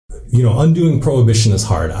undoing prohibition is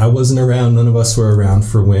hard. I wasn't around. None of us were around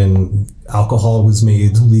for when alcohol was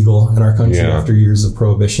made legal in our country after years of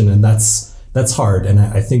prohibition. And that's hard. And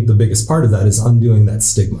I think the biggest part of that is undoing that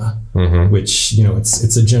stigma, which,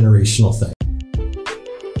 it's a generational thing.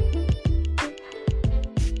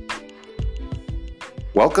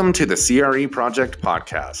 Welcome to the CRE Project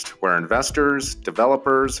podcast, where investors,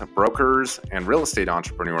 developers, brokers, and real estate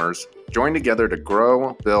entrepreneurs join together to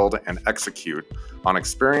grow, build, and execute on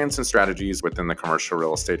experience and strategies within the commercial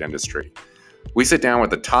real estate industry. We sit down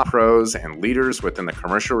with the top pros and leaders within the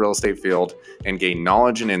commercial real estate field and gain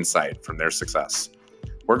knowledge and insight from their success.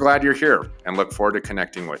 We're glad you're here and look forward to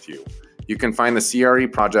connecting with you. You can find the CRE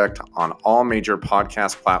Project on all major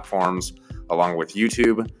podcast platforms, along with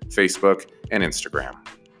YouTube, Facebook, and Instagram.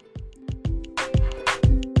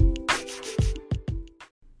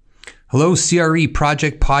 Hello, CRE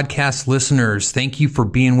Project Podcast listeners. Thank you for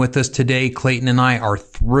being with us today. Clayton and I are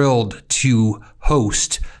thrilled to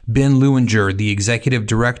host Ben Lewinger, the Executive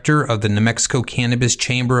Director of the New Mexico Cannabis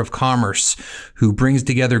Chamber of Commerce, who brings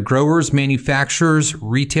together growers, manufacturers,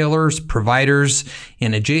 retailers, providers,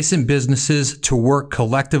 and adjacent businesses to work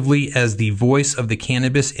collectively as the voice of the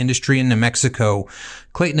cannabis industry in New Mexico.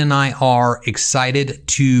 Clayton and I are excited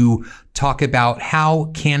to talk about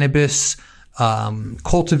how cannabis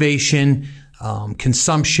cultivation,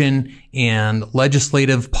 consumption, and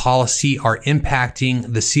legislative policy are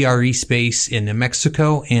impacting the CRE space in New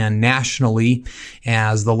Mexico and nationally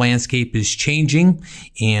as the landscape is changing,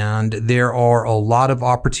 and there are a lot of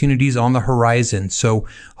opportunities on the horizon. So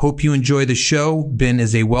hope you enjoy the show. Ben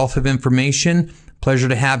is a wealth of information. Pleasure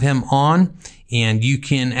to have him on, and you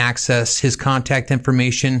can access his contact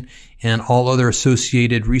information and all other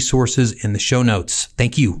associated resources in the show notes.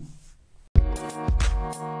 Thank you.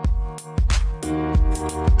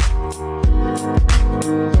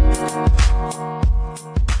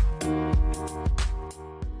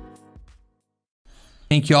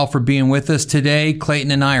 Thank you all for being with us today.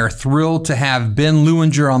 Clayton and I are thrilled to have Ben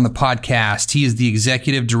Lewinger on the podcast. He is the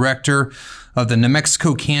Executive Director of the New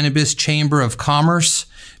Mexico Cannabis Chamber of Commerce.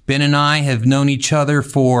 Ben and I have known each other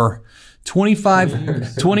for 25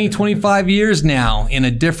 years now in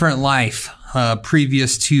a different life,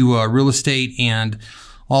 previous to real estate and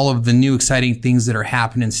all of the new exciting things that are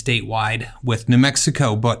happening statewide with New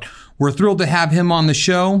Mexico. But we're thrilled to have him on the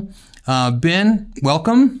show. Ben,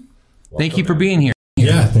 welcome. Thank you for being here.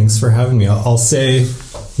 Yeah, thanks for having me. I'll say,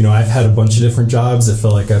 I've had a bunch of different jobs. I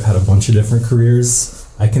feel like I've had a bunch of different careers.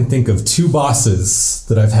 I can think of two bosses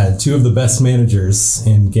that I've had, two of the best managers,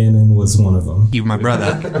 and Gannon was one of them. You, my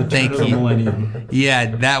brother. Thank you.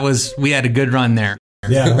 Yeah, we had a good run there.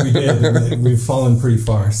 Yeah, we did. We've fallen pretty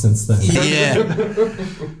far since then. Yeah.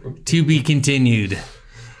 To be continued.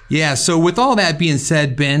 Yeah, so with all that being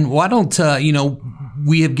said, Ben, why don't,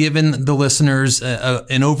 we have given the listeners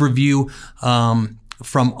an overview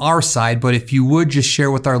from our side, but if you would just share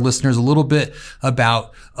with our listeners a little bit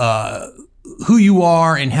about who you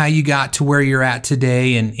are and how you got to where you're at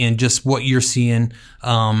today, and just what you're seeing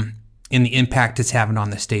and the impact it's having on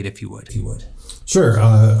the state, if you would. Sure.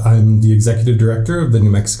 I'm the Executive Director of the New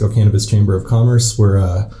Mexico Cannabis Chamber of Commerce. We're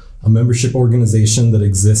a membership organization that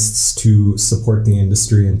exists to support the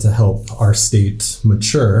industry and to help our state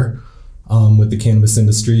mature with the cannabis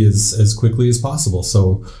industry as quickly as possible.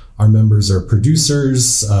 So our members are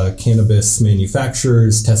producers, cannabis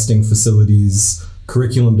manufacturers, testing facilities,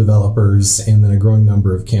 curriculum developers, and then a growing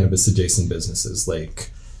number of cannabis adjacent businesses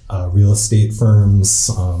like real estate firms,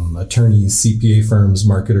 attorneys, CPA firms,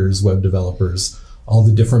 marketers, web developers, all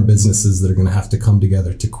the different businesses that are going to have to come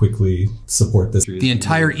together to quickly support this. The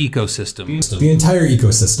entire ecosystem. The entire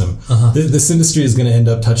ecosystem. This industry is going to end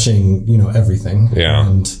up touching, everything. Yeah.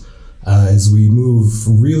 And as we move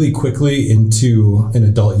really quickly into an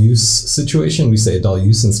adult use situation, we say adult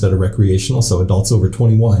use instead of recreational, so adults over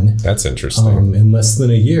 21. That's interesting. In less than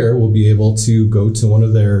a year, we'll be able to go to one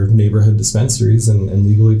of their neighborhood dispensaries and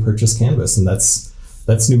legally purchase cannabis, and that's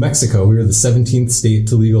New Mexico. We were the 17th state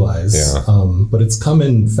to legalize, but it's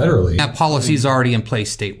coming federally. That policy is already in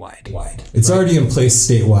place statewide. It's already in place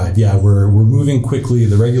statewide. Yeah, we're moving quickly.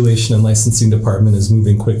 The regulation and licensing department is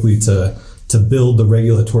moving quickly to build the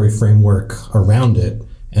regulatory framework around it.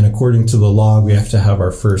 And according to the law, we have to have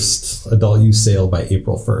our first adult use sale by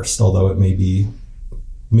April 1st, although it may be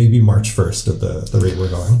March 1st at the rate we're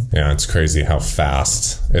going. Yeah, it's crazy how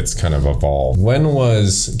fast it's kind of evolved. When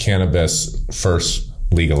was cannabis first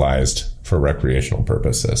legalized for recreational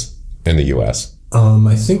purposes in the U.S.?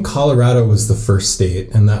 I think Colorado was the first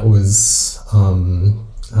state, and that was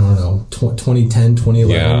I don't know, 2010, 2011.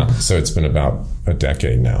 Yeah, so it's been about a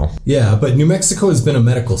decade now. Yeah, but New Mexico has been a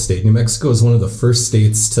medical state. New Mexico is one of the first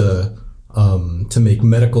states to make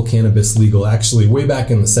medical cannabis legal, actually way back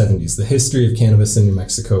in the 70s. The history of cannabis in New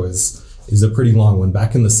Mexico is a pretty long one.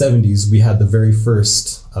 Back in the 70s, we had the very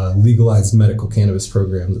first legalized medical cannabis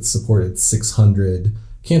program that supported 600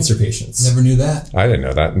 cancer patients. Never knew that. I didn't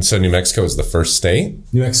know that. And so New Mexico is the first state?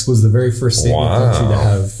 New Mexico was the very first state in the country to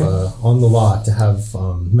have, on the law, to have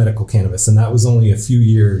medical cannabis. And that was only a few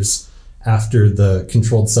years after the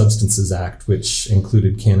Controlled Substances Act, which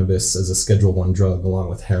included cannabis as a Schedule I drug along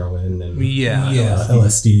with heroin and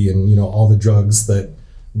LSD and, all the drugs that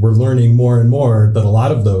we're learning more and more that a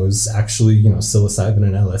lot of those actually, psilocybin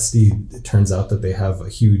and LSD, it turns out that they have a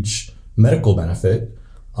huge medical benefit.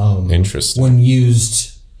 Interesting. When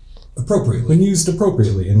used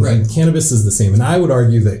appropriately. And cannabis is the same. And I would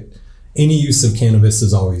argue that any use of cannabis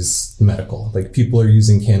is always medical. Like, people are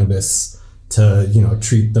using cannabis to,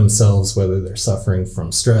 treat themselves, whether they're suffering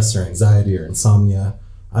from stress or anxiety or insomnia.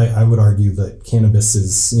 I would argue that cannabis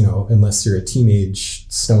is, unless you're a teenage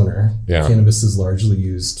stoner, cannabis is largely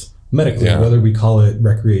used medically, whether we call it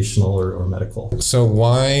recreational or medical. So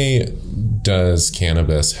why does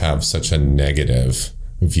cannabis have such a negative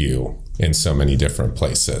view in so many different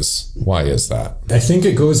places? Why is that? I think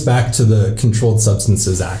it goes back to the Controlled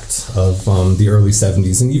Substances Act of the early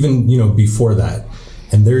 70s and even, before that.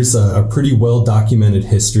 And there's a pretty well documented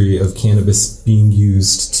history of cannabis being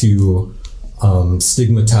used to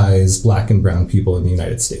stigmatize Black and brown people in the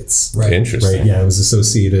United States. Right. Interesting. Right. Yeah, it was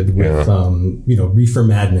associated with reefer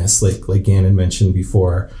madness, like Gannon mentioned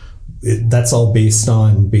before. That's all based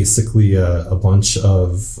on basically a bunch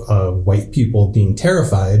of white people being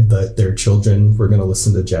terrified that their children were going to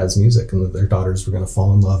listen to jazz music and that their daughters were going to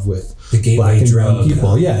fall in love with the gateway Black and drug. brown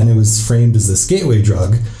people. Yeah, and it was framed as this gateway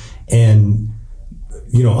drug. And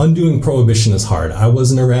undoing prohibition is hard. I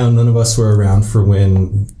wasn't around. None of us were around for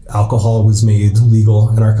when alcohol was made legal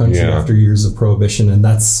in our country after years of prohibition. And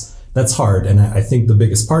that's hard. And I think the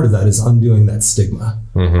biggest part of that is undoing that stigma,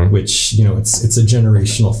 which, it's a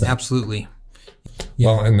generational thing. Absolutely. Yeah.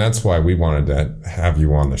 Well, and that's why we wanted to have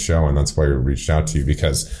you on the show. And that's why we reached out to you,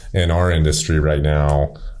 because in our industry right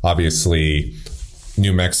now, obviously,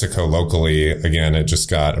 New Mexico locally, again, it just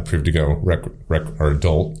got approved to go or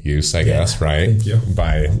adult use, I guess, right? Thank you.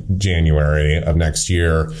 By January of next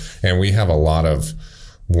year. And we have a lot of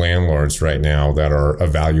landlords right now that are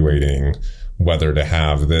evaluating whether to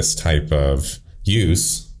have this type of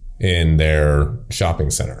use in their shopping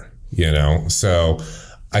center, So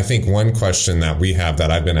I think one question that we have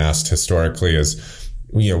that I've been asked historically is,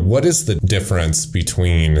 what is the difference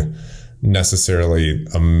between necessarily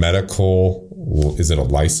a medical, is it a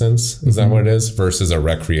license? Is that what it is? Versus a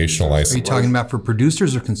recreational license? Are you talking about for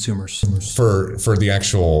producers or consumers? For the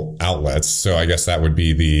actual outlets. So I guess that would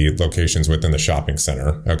be the locations within the shopping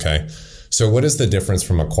center. Okay. So what is the difference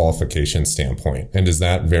from a qualification standpoint? And does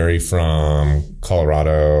that vary from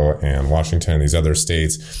Colorado and Washington and these other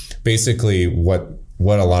states? Basically, what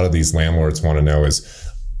a lot of these landlords want to know is,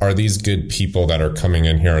 are these good people that are coming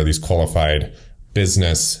in here? Are these qualified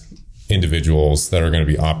business individuals that are going to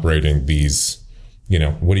be operating these,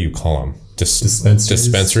 what do you call them?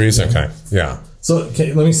 Dispensaries? Yeah. Okay. Yeah. So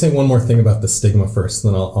let me say one more thing about the stigma first,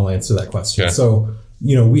 then I'll answer that question. Okay. So,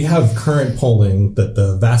 we have current polling that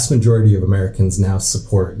the vast majority of Americans now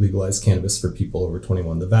support legalized cannabis for people over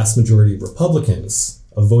 21. The vast majority of Republicans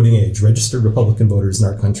of voting age, registered Republican voters in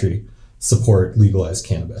our country, support legalized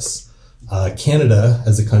cannabis. Canada,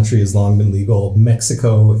 as a country, has long been legal.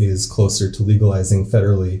 Mexico is closer to legalizing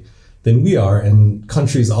federally than we are, and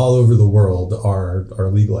countries all over the world are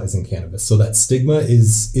legalizing cannabis. So that stigma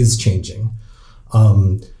is changing.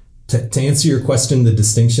 To answer your question, the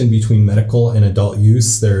distinction between medical and adult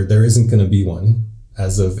use, there isn't going to be one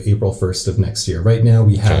as of April 1st of next year. Right now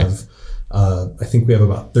we have, I think we have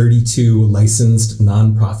about 32 licensed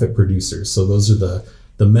nonprofit producers. So those are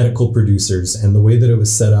the medical producers, and the way that it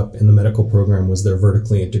was set up in the medical program was they're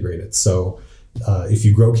vertically integrated. So if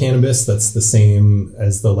you grow cannabis, that's the same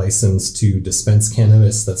as the license to dispense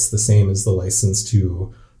cannabis. That's the same as the license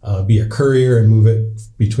to be a courier and move it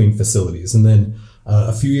between facilities. And then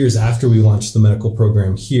a few years after we launched the medical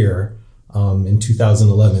program here, in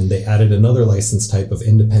 2011, they added another license type of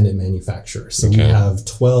independent manufacturer. So we have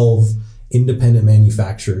 12 independent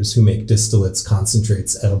manufacturers who make distillates,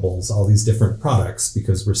 concentrates, edibles, all these different products,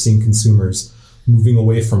 because we're seeing consumers moving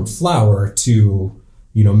away from flower to,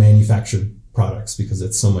 manufactured products, because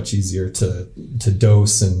it's so much easier to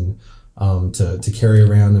dose and to carry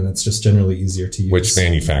around, and it's just generally easier to use. Which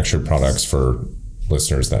manufactured products for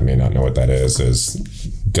listeners that may not know what that is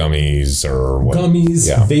gummies or what? Gummies,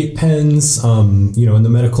 vape pens. In the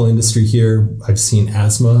medical industry here, I've seen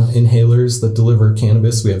asthma inhalers that deliver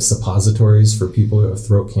cannabis. We have suppositories for people who have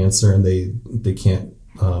throat cancer and they can't,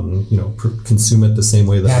 consume it the same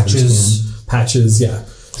way that others can. Patches, yeah.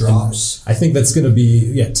 Drops. And I think that's going to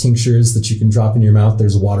be, tinctures that you can drop in your mouth.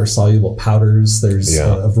 There's water soluble powders. There's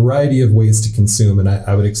a variety of ways to consume. And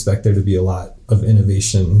I would expect there to be a lot of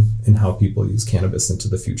innovation in how people use cannabis into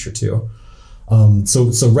the future too.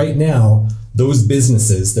 So right now, those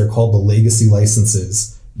businesses, they're called the legacy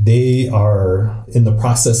licenses. They are in the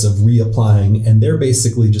process of reapplying, and they're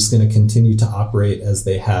basically just going to continue to operate as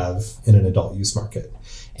they have in an adult use market.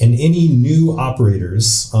 And any new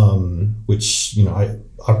operators,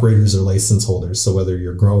 operators are license holders. So whether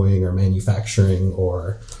you're growing or manufacturing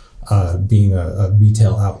or being a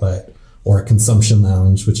retail outlet or a consumption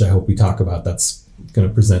lounge, which I hope we talk about, that's going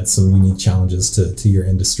to present some unique challenges to your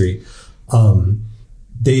industry.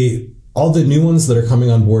 All the new ones that are coming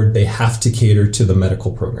on board, they have to cater to the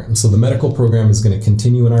medical program. So the medical program is going to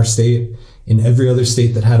continue in our state. In every other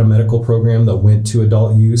state that had a medical program that went to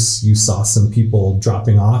adult use, you saw some people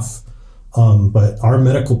dropping off. But our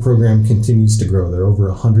medical program continues to grow. There are over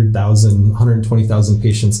 120,000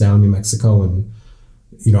 patients now in New Mexico. And,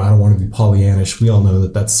 I don't want to be Pollyannish. We all know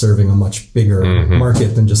that that's serving a much bigger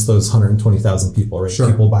market than just those 120,000 people, right?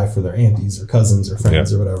 Sure. People buy for their aunties or cousins or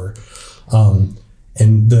friends or whatever.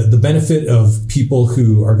 And the benefit of people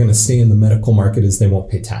who are going to stay in the medical market is they won't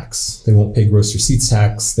pay tax. They won't pay gross receipts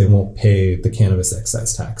tax. They won't pay the cannabis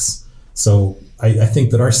excise tax. So I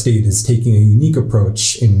think that our state is taking a unique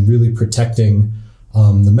approach in really protecting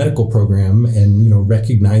the medical program and,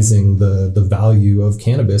 recognizing the value of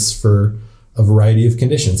cannabis for a variety of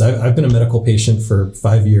conditions. I've been a medical patient for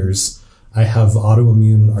 5 years. I have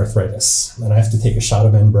autoimmune arthritis, and I have to take a shot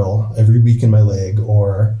of Enbrel every week in my leg,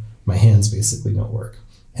 or my hands basically don't work.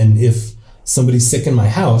 And if somebody's sick in my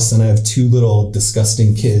house and I have two little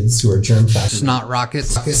disgusting kids who are germ factory, snot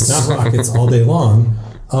rockets all day long,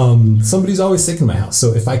 somebody's always sick in my house.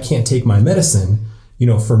 So if I can't take my medicine,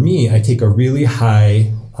 for me, I take a really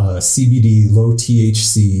high CBD, low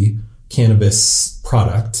THC cannabis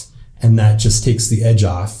product, and that just takes the edge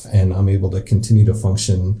off, and I'm able to continue to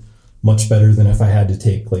function much better than if I had to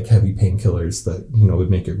take like heavy painkillers that, would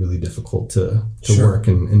make it really difficult to work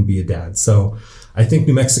and be a dad. So I think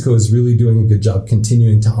New Mexico is really doing a good job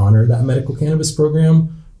continuing to honor that medical cannabis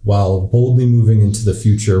program while boldly moving into the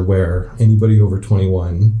future where anybody over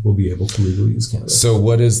 21 will be able to legally use cannabis. So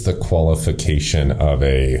what is the qualification of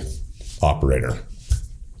a operator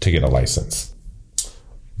to get a license?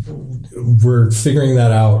 We're figuring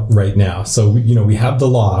that out right now. So, we have the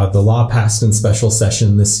law passed in special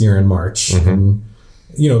session this year in March. And,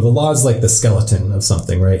 the law is like the skeleton of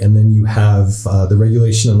something, right? And then you have the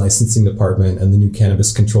Regulation and Licensing Department and the new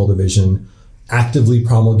Cannabis Control Division actively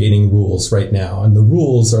promulgating rules right now. And the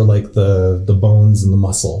rules are like the bones and the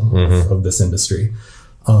muscle of this industry.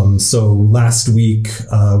 So last week,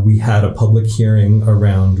 we had a public hearing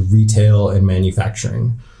around retail and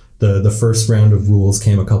manufacturing. The first round of rules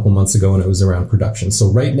came a couple months ago, and it was around production.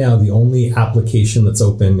 So right now, the only application that's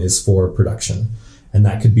open is for production. And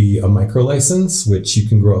that could be a micro license, which you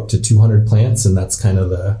can grow up to 200 plants. And that's kind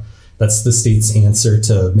of that's the state's answer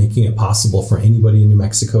to making it possible for anybody in New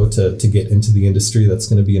Mexico to get into the industry. That's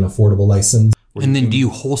going to be an affordable license. And then do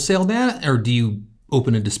you wholesale that, or do you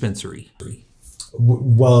open a dispensary?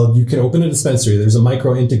 Well, you can open a dispensary. There's a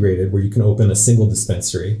micro integrated where you can open a single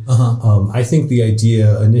dispensary. I think the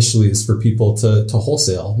idea initially is for people to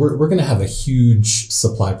wholesale. We're going to have a huge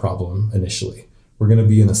supply problem initially. We're going to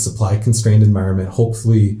be in a supply constrained environment,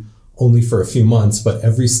 hopefully only for a few months, but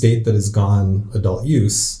every state that has gone adult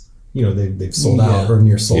use, they've sold out or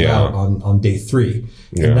near sold out on day 3.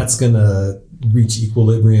 And that's going to reach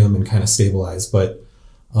equilibrium and kind of stabilize. But,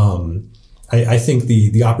 I think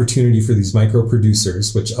the opportunity for these micro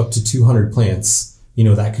producers, which up to 200 plants,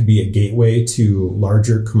 that could be a gateway to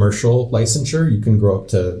larger commercial licensure. You can grow up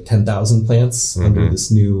to 10,000 plants under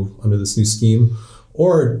this new scheme.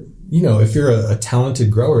 Or, if you're a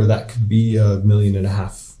talented grower, that could be $1.5 million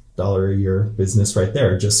a year business right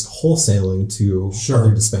there, just wholesaling to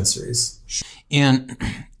other dispensaries.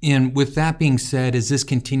 And with that being said, as this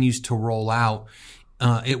continues to roll out,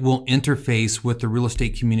 it will interface with the real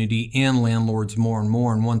estate community and landlords more and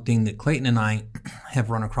more. And one thing that Clayton and I have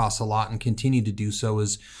run across a lot and continue to do so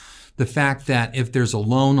is the fact that if there's a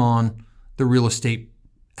loan on the real estate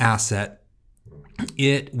asset,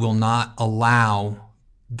 it will not allow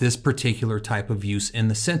this particular type of use in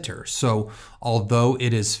the center. So although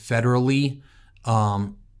it is federally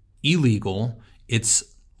illegal, it's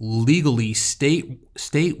legally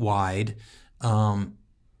statewide,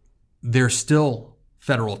 there's still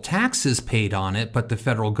federal taxes paid on it, but the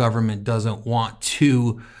federal government doesn't want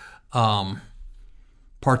to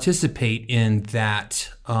participate in that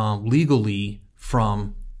legally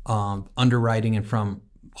from underwriting and from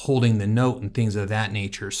holding the note and things of that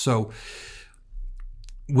nature. So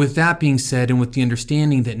with that being said, and with the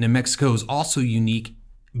understanding that New Mexico is also unique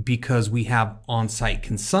because we have on-site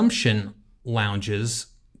consumption lounges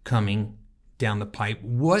coming down the pipe,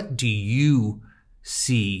 what do you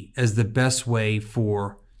see as the best way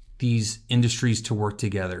for these industries to work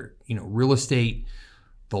together? You know, real estate,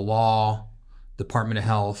 the law, Department of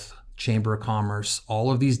Health, Chamber of Commerce, all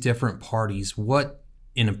of these different parties. What,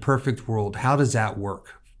 in a perfect world, how does that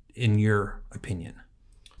work in your opinion?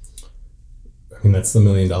 I mean, that's the $1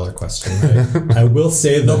 million question, right? I will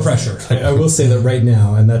say that, no pressure. I will say that right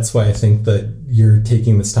now, and that's why I think that you're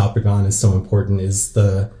taking this topic on is so important, is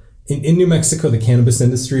in New Mexico, the cannabis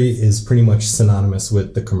industry is pretty much synonymous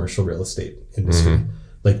with the commercial real estate industry. Mm-hmm.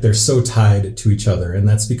 Like, they're so tied to each other. And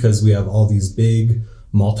that's because we have all these big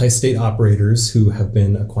multi-state operators who have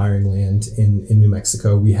been acquiring land in New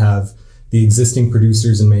Mexico. We have the existing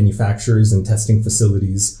producers and manufacturers and testing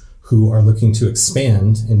facilities who are looking to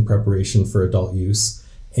expand in preparation for adult use.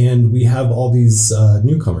 And we have all these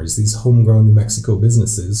newcomers, these homegrown New Mexico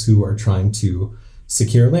businesses who are trying to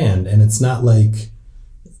secure land. And it's not like,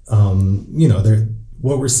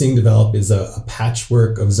 what we're seeing develop is a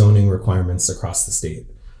patchwork of zoning requirements across the state.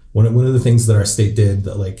 One of the things that our state did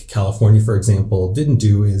that, like California, for example, didn't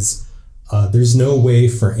do is there's no way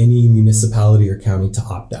for any municipality or county to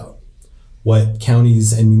opt out. What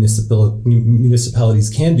counties and municipalities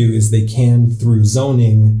can do is they can, through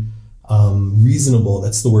zoning, reasonable,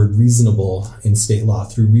 that's the word reasonable in state law,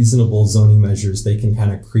 through reasonable zoning measures, they can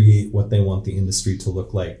kind of create what they want the industry to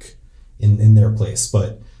look like in their place.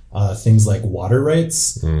 But things like water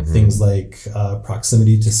rights, mm-hmm. things like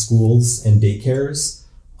proximity to schools and daycares,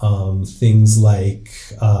 things like,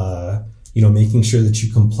 making sure that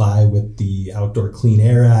you comply with the Outdoor Clean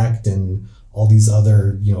Air Act and all these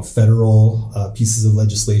other, federal pieces of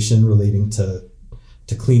legislation relating to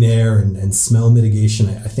clean air and smell mitigation.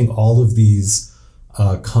 I think all of these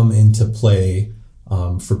come into play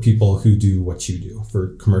for people who do what you do, for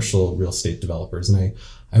commercial real estate developers. And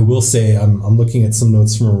I will say, I'm looking at some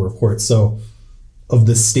notes from a report. So of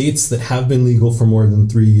the states that have been legal for more than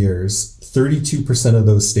 3 years, 32% of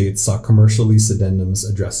those states saw commercial lease addendums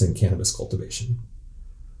addressing cannabis cultivation.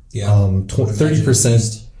 Yeah.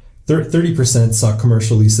 30% saw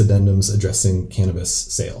commercial lease addendums addressing cannabis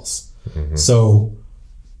sales. Mm-hmm. So,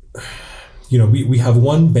 we have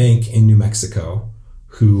one bank in New Mexico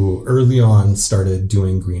who early on started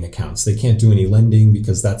doing green accounts. They can't do any lending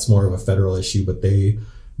because that's more of a federal issue, but they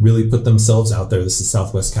really put themselves out there. This is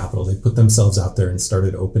Southwest Capital. They put themselves out there and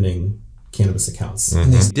started opening cannabis accounts. Mm-hmm.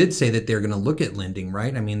 And they did say that they're going to look at lending,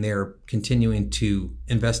 right? I mean, they're continuing to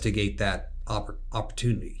investigate that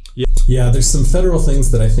opportunity. Yeah, there's some federal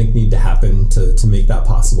things that I think need to happen to make that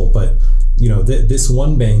possible. But, this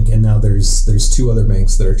one bank, and now there's two other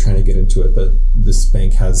banks that are trying to get into it, but this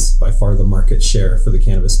bank has by far the market share for the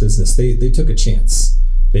cannabis business. They took a chance.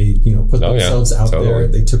 They, put themselves out there.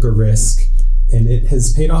 They took a risk, and it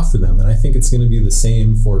has paid off for them. And I think it's going to be the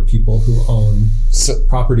same for people who own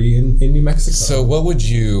property in New Mexico. So what would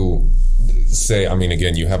you say, I mean,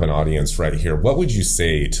 again, you have an audience right here. What would you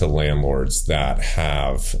say to landlords that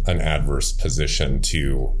have an adverse position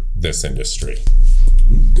to this industry?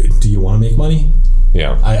 Do you want to make money?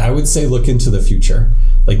 Yeah. I would say look into the future.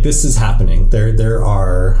 Like, this is happening. There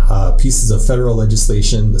are pieces of federal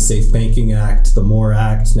legislation, the Safe Banking Act, the MORE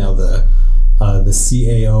Act, now the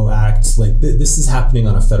CAO Act. Like, this is happening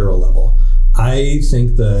on a federal level. I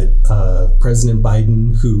think that President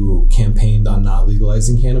Biden, who campaigned on not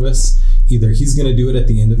legalizing cannabis, either he's going to do it at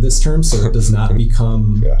the end of this term so it does not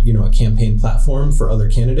become a campaign platform for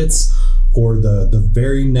other candidates, or the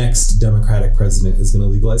very next Democratic president is going to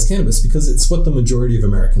legalize cannabis because it's what the majority of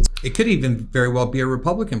Americans. It could even very well be a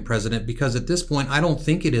Republican president, because at this point, I don't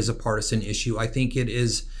think it is a partisan issue. I think it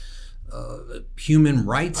is a human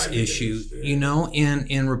rights issue,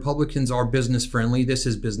 and Republicans are business friendly. This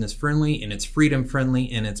is business friendly, and it's freedom friendly,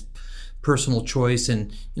 and it's personal choice,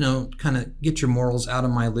 and kind of get your morals out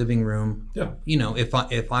of my living room. Yeah.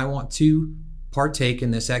 If I want to partake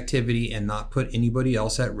in this activity and not put anybody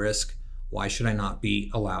else at risk, why should I not be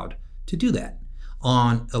allowed to do that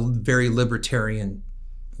on a very libertarian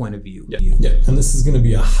point of view? Yeah. And this is going to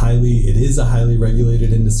be a highly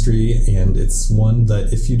regulated industry, and it's one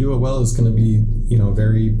that if you do it well is going to be,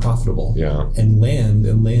 very profitable. Yeah. And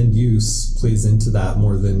land use plays into that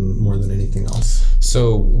more than anything else.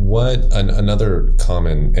 So what another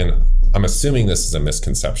common, and I'm assuming this is a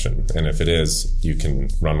misconception, and if it is, you can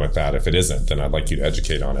run with that. If it isn't, then I'd like you to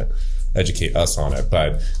educate us on it.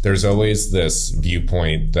 But there's always this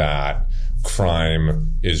viewpoint that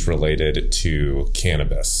crime is related to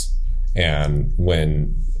cannabis. And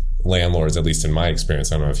when landlords, at least in my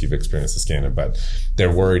experience, I don't know if you've experienced this, Gannon, but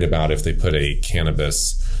they're worried about if they put a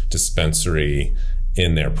cannabis dispensary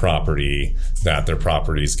in their property, that their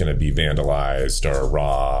property is going to be vandalized or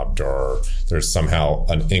robbed, or there's somehow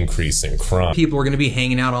an increase in crime. People are going to be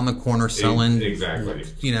hanging out on the corner selling. Exactly.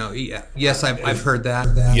 Yes, I've heard that.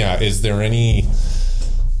 Yeah. Is there any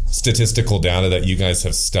statistical data that you guys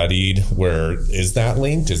have studied where is that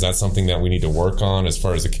linked? Is that something that we need to work on as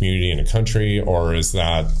far as a community and a country, or is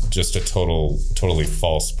that just a totally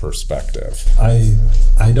false perspective?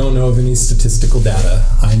 I don't know of any statistical data.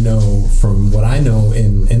 I know from what I know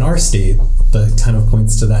in our state, that kind of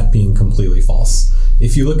points to that being completely false.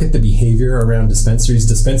 If you look at the behavior around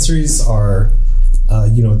dispensaries are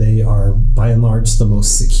they are by and large the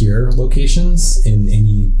most secure locations in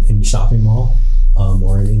any shopping mall.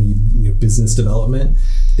 Or in any business development.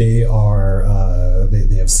 They are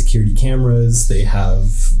they have security cameras. They have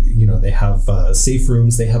safe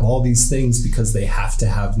rooms. They have all these things because they have to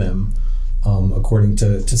have them according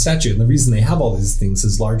to statute. And the reason they have all these things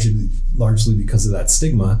is largely because of that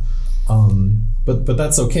stigma. But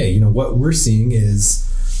that's okay. What we're seeing is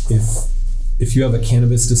if you have a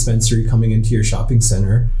cannabis dispensary coming into your shopping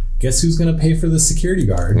center, guess who's going to pay for the security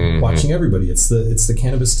guard watching everybody? It's the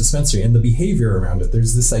cannabis dispensary and the behavior around it.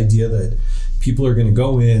 There's this idea that people are going to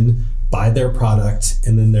go in, buy their product,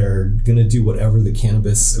 and then they're going to do whatever the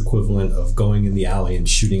cannabis equivalent of going in the alley and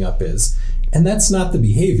shooting up is. And that's not the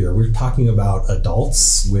behavior. We're talking about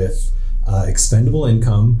adults with expendable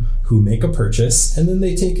income who make a purchase and then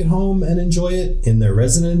they take it home and enjoy it in their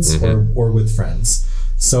residence or with friends.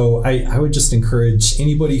 So I would just encourage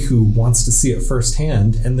anybody who wants to see it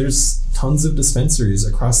firsthand, and there's tons of dispensaries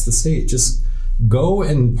across the state, just go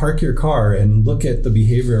and park your car and look at the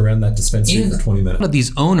behavior around that dispensary for 20 minutes.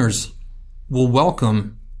 These owners will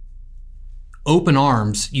welcome open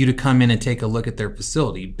arms you to come in and take a look at their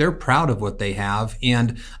facility. They're proud of what they have.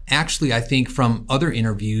 And actually, I think from other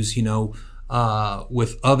interviews,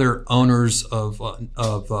 with other owners of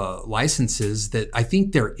licenses, that I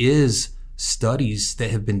think there is studies that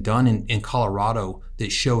have been done in Colorado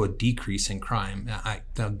that show a decrease in crime. I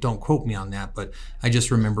don't quote me on that, but I just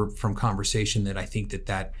remember from conversation that I think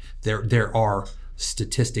that there are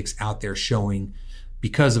statistics out there showing,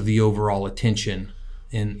 because of the overall attention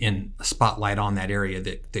and spotlight on that area,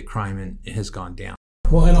 that crime has gone down.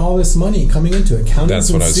 Well, and all this money coming into it. Counties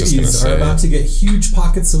and cities are about to get huge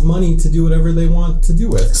pockets of money to do whatever they want to do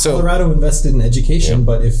with. So, Colorado invested in education,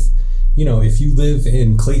 but if you live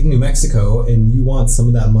in Clayton, New Mexico, and you want some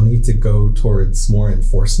of that money to go towards more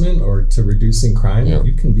enforcement or to reducing crime,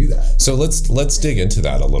 you can do that. So let's dig into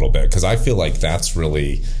that a little bit, because I feel like that's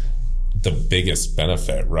really the biggest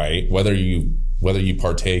benefit, right? Whether you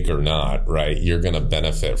partake or not, right? You're going to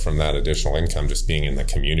benefit from that additional income just being in the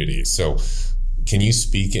community. So can you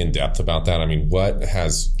speak in depth about that? I mean, what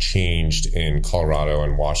has changed in Colorado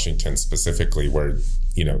and Washington specifically, where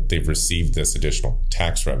they've received this additional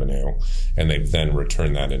tax revenue and they've then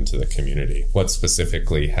returned that into the community? What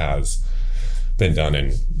specifically has been done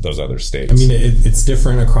in those other states? I mean, it's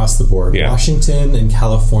different across the board. Yeah. Washington and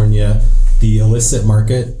California, the illicit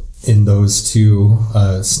market in those two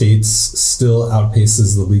states still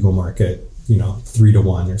outpaces the legal market,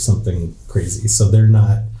 3-to-1 or something crazy. So they're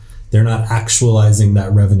not actualizing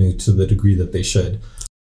that revenue to the degree that they should.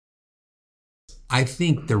 I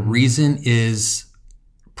think the reason is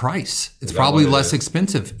price. It's probably less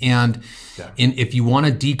expensive. And if you want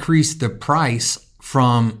to decrease the price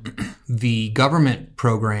from the government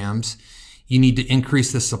programs, you need to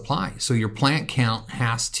increase the supply. So your plant count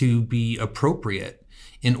has to be appropriate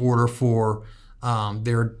in order for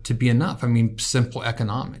there to be enough. I mean, simple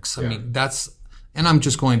economics. I mean, and I'm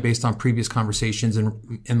just going based on previous conversations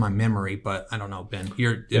and in my memory, but I don't know, Ben.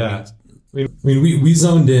 We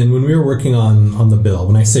zoned in when we were working on the bill.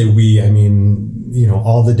 When I say we, I mean,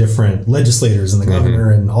 all the different legislators and the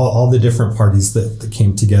governor and all the different parties that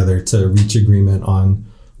came together to reach agreement on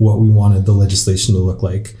what we wanted the legislation to look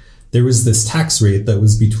like. There was this tax rate that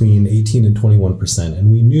was between 18 and 21%. And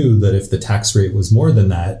we knew that if the tax rate was more than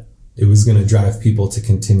that, it was going to drive people to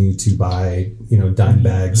continue to buy, dime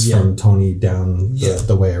bags from Tony down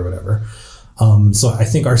the way or whatever. So I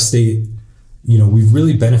think our state, we've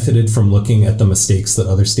really benefited from looking at the mistakes that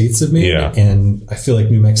other states have made. Yeah. And I feel like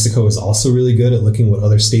New Mexico is also really good at looking what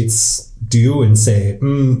other states do and say,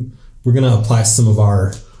 we're going to apply some of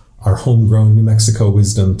our our homegrown New Mexico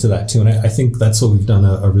wisdom to that too. And I think that's what we've done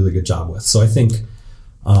a really good job with. So I think,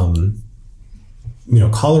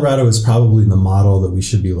 Colorado is probably the model that we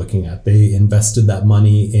should be looking at. They invested that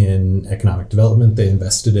money in economic development. They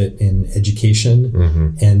invested it in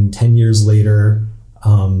education. And 10 years later,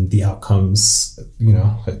 the outcomes,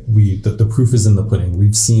 the proof is in the pudding.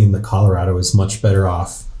 We've seen that Colorado is much better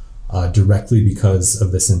off directly because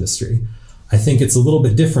of this industry. I think it's a little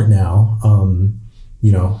bit different now.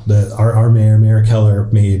 Our Mayor Keller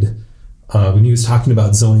made, when he was talking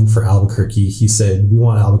about zoning for Albuquerque, he said, we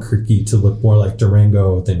want Albuquerque to look more like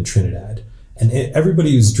Durango than Trinidad. And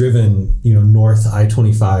everybody who's driven, north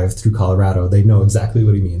I-25 through Colorado, they know exactly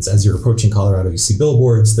what he means. As you're approaching Colorado, you see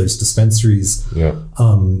billboards, there's dispensaries,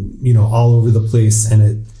 all over the place.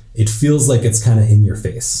 And it feels like it's kind of in your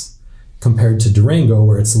face compared to Durango,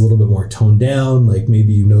 where it's a little bit more toned down. Like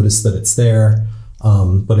maybe you notice that it's there,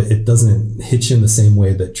 but it doesn't hit you in the same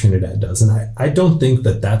way that Trinidad does. And I don't think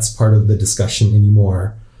that that's part of the discussion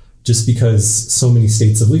anymore, just because so many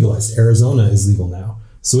states have legalized. Arizona is legal now.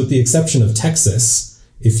 So with the exception of Texas,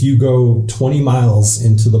 if you go 20 miles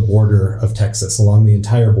into the border of Texas, along the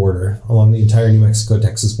entire New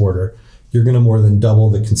Mexico-Texas border, you're going to more than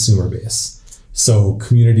double the consumer base. So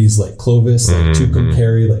communities like Clovis, like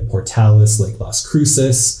Tucumcari, like Portales, like Las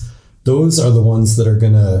Cruces, those are the ones that are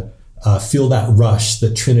going to feel that rush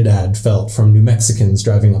that Trinidad felt from New Mexicans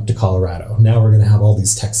driving up to Colorado. Now we're going to have all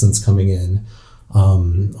these Texans coming in,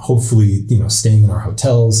 hopefully, staying in our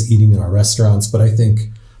hotels, eating in our restaurants. But I think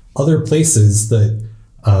other places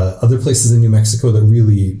in New Mexico that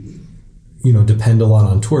really, depend a lot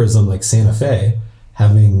on tourism, like Santa Fe,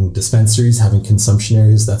 having dispensaries, having consumption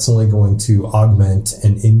areas, that's only going to augment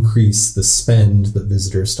and increase the spend that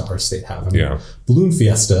visitors to our state have. Balloon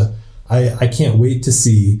Fiesta, I can't wait to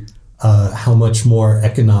see how much more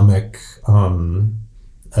economic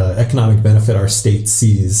benefit our state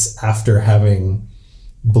sees after having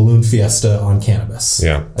Balloon Fiesta on cannabis.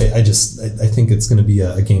 I think it's going to be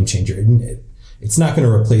a game changer. It's not going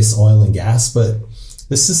to replace oil and gas, but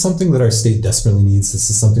this is something that our state desperately needs. This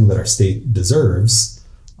is something that our state deserves.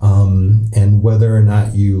 And whether or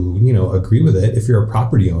not you agree with it, if you're a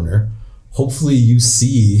property owner, hopefully you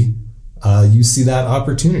see that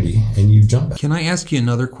opportunity and you jump at it. Can I ask you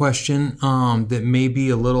another question that may be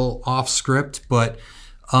a little off script, but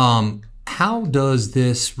how does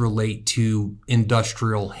this relate to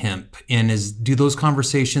industrial hemp? And do those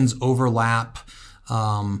conversations overlap?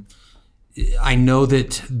 I know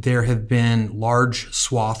that there have been large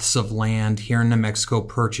swaths of land here in New Mexico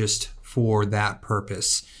purchased for that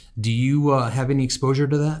purpose. Do you have any exposure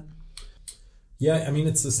to that? Yeah, I mean,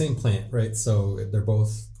 it's the same plant, right? So they're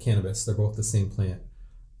both cannabis. They're both the same plant.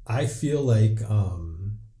 I feel like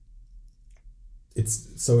it's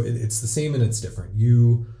the same and it's different.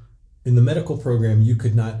 In the medical program, you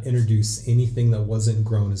could not introduce anything that wasn't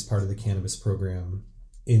grown as part of the cannabis program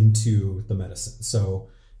into the medicine. So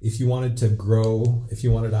if you wanted a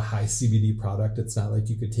high CBD product, it's not like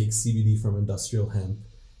you could take CBD from industrial hemp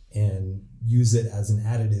and use it as an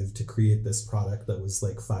additive to create this product that was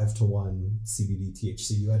like 5-to-1 CBD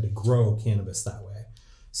THC. You had to grow cannabis that way.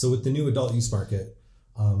 So with the new adult use market,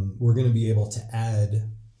 we're going to be able to add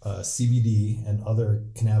CBD and other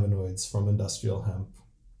cannabinoids from industrial hemp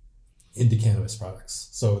into cannabis products.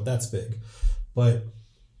 So that's big. But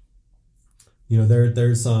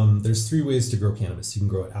there's three ways to grow cannabis. You can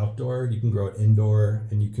grow it outdoor, you can grow it indoor,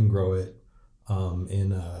 and you can grow it in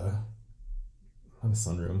not a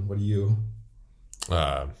sunroom. What do you?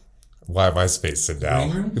 Why my space sit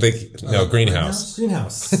down? Greenhouse.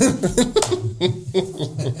 Greenhouse.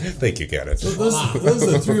 Thank you, Kenneth. So those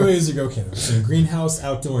are the three ways to grow cannabis: greenhouse,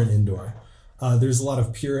 outdoor, and indoor. There's a lot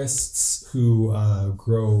of purists who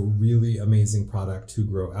grow really amazing product, who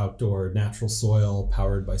grow outdoor, natural soil,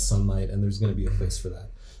 powered by sunlight, and there's going to be a place for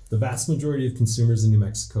that. The vast majority of consumers in New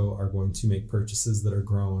Mexico are going to make purchases that are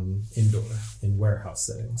grown indoor in warehouse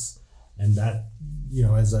settings. And that,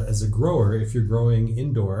 as a grower, if you're growing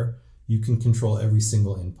indoor, you can control every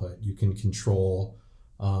single input. You can control,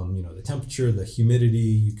 the temperature, the humidity.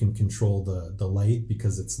 You can control the light,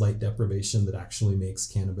 because it's light deprivation that actually makes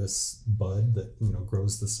cannabis bud that,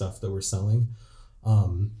 grows the stuff that we're selling.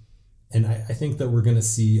 And I think that we're going to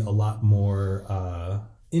see a lot more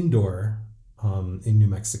indoor in New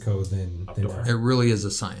Mexico than outdoor. It really is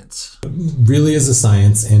a science. It really is a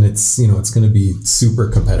science, and it's going to be super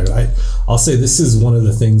competitive. I'll say this is one of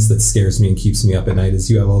the things that scares me and keeps me up at night,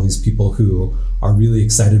 is you have all these people who are really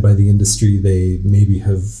excited by the industry. They maybe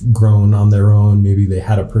have grown on their own. Maybe they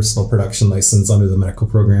had a personal production license under the medical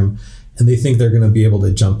program, and they think they're going to be able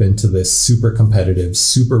to jump into this super competitive,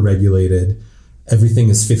 super regulated, everything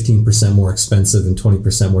is 15% more expensive and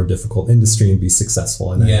 20% more difficult industry and be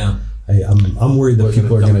successful. And I'm worried that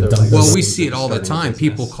people are going to dump. Well, we see it all the time.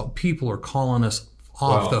 People are calling us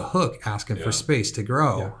off the hook asking for space to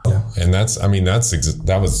grow. And that's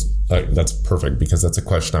perfect, because that's a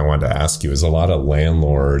question I wanted to ask you. Is a lot of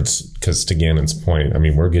landlords, because to Gannon's point, I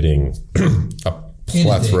mean, we're getting a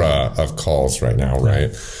plethora of calls right now,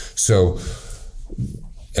 right? So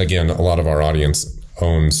again, a lot of our audience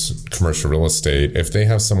owns commercial real estate. If they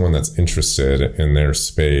have someone that's interested in their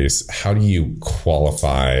space, how do you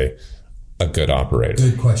qualify a good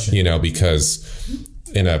operator? Good question. You know, because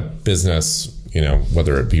in a business, you know,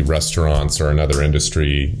 whether it be restaurants or another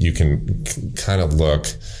industry, you can kind of look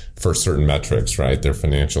for certain metrics, right? Their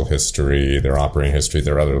financial history, their operating history,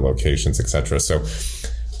 their other locations, et cetera. So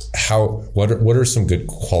what are some good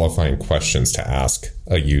qualifying questions to ask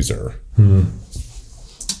a user?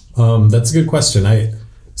 That's a good question.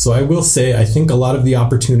 So I will say, I think a lot of the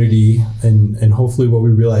opportunity and hopefully what we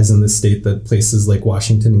realize in this state that places like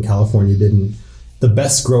Washington and California didn't, the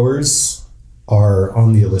best growers are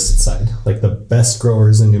on the illicit side. Like the best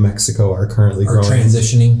growers in New Mexico are currently growing.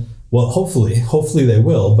 Transitioning. Well, hopefully they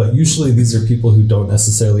will, but usually these are people who don't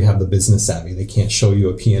necessarily have the business savvy. They can't show you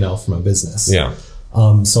a P&L from a business. Yeah.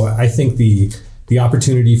 So I think the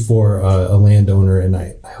opportunity for a landowner, and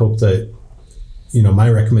I hope that, you know, my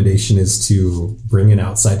recommendation is to bring in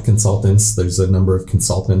outside consultants. There's a number of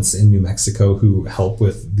consultants in New Mexico who help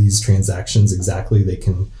with these transactions. Exactly. They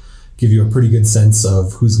can give you a pretty good sense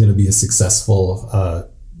of who's going to be a successful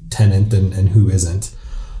tenant and who isn't.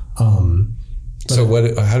 So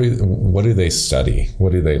what do they study?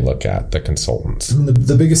 What do they look at, the consultants? I mean,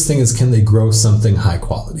 the biggest thing is, can they grow something high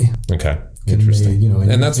quality? Okay. Interesting.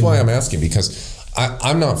 And that's why I'm asking, because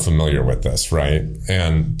I'm not familiar with this, right?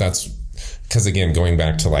 And that's because, again, going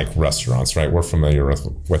back to like restaurants, right? We're familiar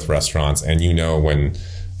with restaurants, and you know when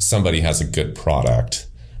somebody has a good product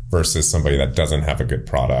versus somebody that doesn't have a good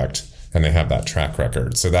product, and they have that track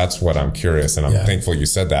record. So that's what I'm curious, and I'm thankful you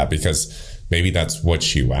said that, because maybe that's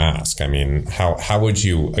what you ask. I mean, how would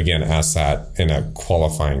you, again, ask that in a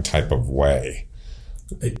qualifying type of way?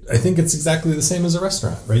 I think it's exactly the same as a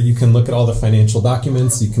restaurant, right? You can look at all the financial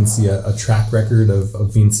documents, you can see a track record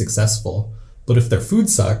of being successful. But if their food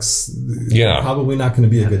sucks, they're probably not going to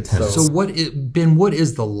be a good tenant. So what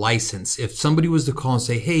is the license? If somebody was to call and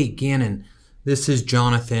say, hey, Gannon, this is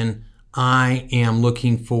Jonathan. I am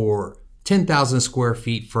looking for 10,000 square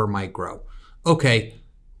feet for my grow. Okay,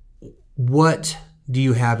 what do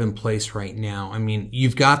you have in place right now? I mean,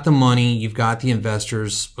 you've got the money, you've got the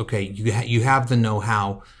investors. Okay, you have the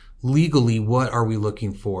know-how. Legally, what are we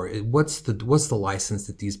looking for? What's the license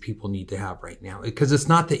that these people need to have right now? Because it's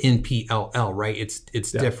not the NPLL, right?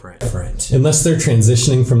 It's different. Unless they're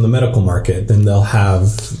transitioning from the medical market, then they'll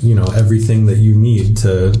have, you know, everything that you need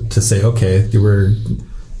to say, okay,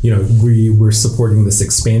 we're supporting this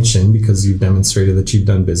expansion because you've demonstrated that you've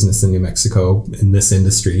done business in New Mexico in this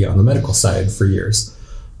industry on the medical side for years.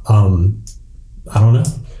 I don't know.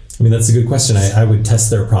 I mean, that's a good question. I would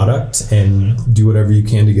test their product and do whatever you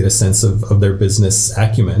can to get a sense of their business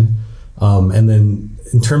acumen. And then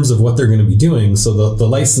in terms of what they're going to be doing, so the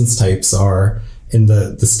license types are, and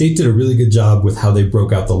the state did a really good job with how they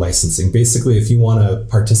broke out the licensing. Basically, if you want to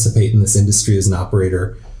participate in this industry as an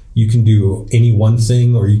operator, you can do any one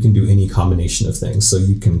thing or you can do any combination of things. So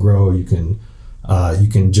you can grow, you can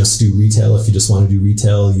just do retail if you just want to do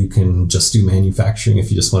retail. You can just do manufacturing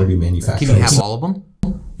if you just want to do manufacturing. Can you have all of them?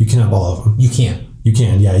 You can have all of them. You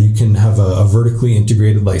can, yeah. You can have a vertically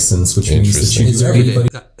integrated license, which means that you do everybody.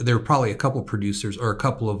 There are probably a couple producers or a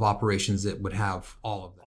couple of operations that would have all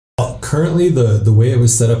of them. Currently, the way it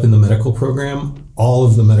was set up in the medical program, all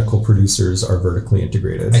of the medical producers are vertically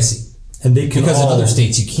integrated. I see. And they can, because in other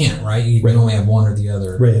states you can't, right? You can only have one or the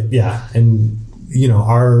other. Right. Yeah. And you know,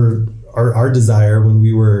 our desire when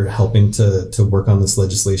we were helping to work on this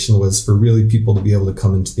legislation was for really people to be able to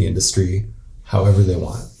come into the industry however they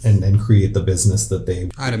want and create the business that they.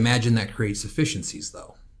 I'd imagine that creates efficiencies,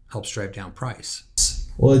 though. Helps drive down price.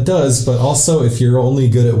 Well, it does, but also if you're only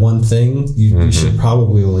good at one thing, you should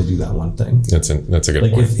probably only do that one thing. That's a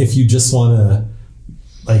good point. If you just want to,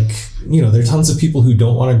 there are tons of people who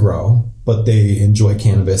don't want to grow, but they enjoy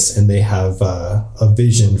cannabis and they have a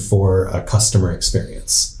vision for a customer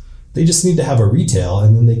experience. They just need to have a retail,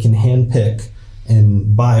 and then they can handpick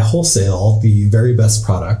and buy wholesale the very best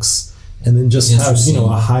products, and then just have a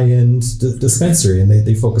high-end dispensary, and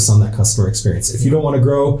they focus on that customer experience. If you don't want to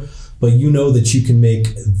grow, but you know that you can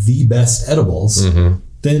make the best edibles,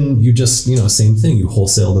 then you just, same thing. You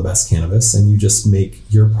wholesale the best cannabis and you just make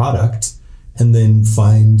your product and then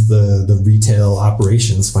find the retail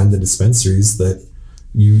operations, find the dispensaries that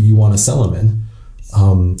you want to sell them in.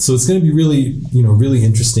 So it's going to be really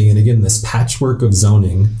interesting. And again, this patchwork of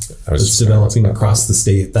zoning that's developing across the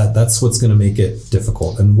state, that's what's going to make it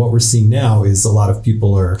difficult. And what we're seeing now is a lot of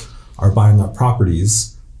people are buying up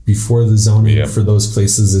properties before the zoning for those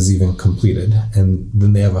places is even completed. And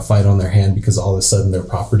then they have a fight on their hand because all of a sudden their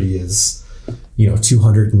property is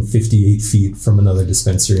 258 feet from another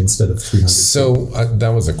dispensary instead of 300 So that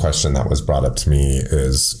was a question that was brought up to me,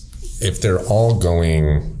 is if they're all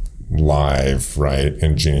going live, right,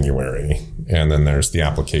 in January, and then there's the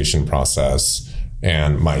application process,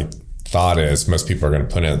 and my thought is most people are going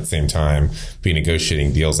to put in at the same time, be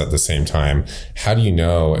negotiating deals at the same time. How do you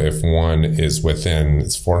know if one is within,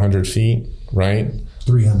 it's 400 feet, right?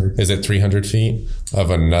 300. Is it 300 feet of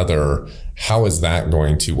another? How is that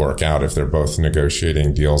going to work out if they're both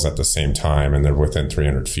negotiating deals at the same time and they're within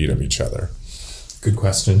 300 feet of each other? Good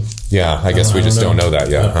question. Yeah, I guess we just don't know that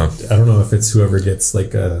yet, huh? I don't know if it's whoever gets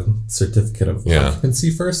like a certificate of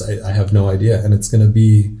occupancy first. I have no idea. And it's going to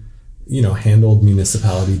be, handled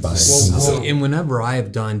municipality by municipality. And whenever I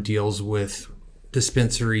have done deals with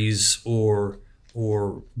dispensaries or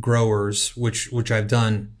growers, which I've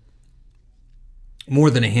done more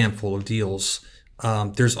than a handful of deals,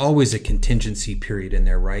 there's always a contingency period in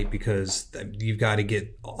there, right? Because you've got to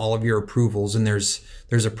get all of your approvals, and there's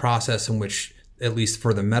a process in which, at least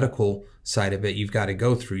for the medical side of it, you've got to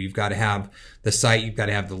go through. You've got to have the site, you've got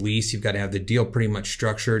to have the lease, you've got to have the deal pretty much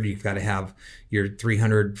structured, you've got to have your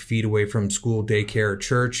 300 feet away from school, daycare, or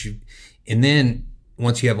church. And then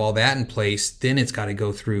once you have all that in place, then it's got to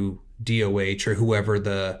go through DOH or whoever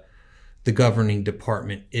the governing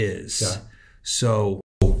department is. Yeah. So,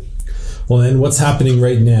 well, and what's happening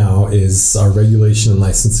right now is our regulation and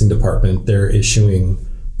licensing department, they're issuing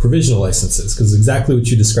provisional licenses, because exactly what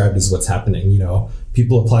you described is what's happening.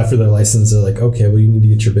 People apply for their license. They're like, okay, well, you need to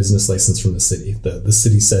get your business license from the city. The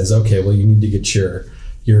city says, okay, well, you need to get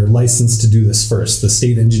your license to do this first. The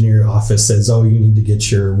state engineer office says, oh, you need to get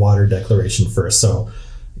your water declaration first. So,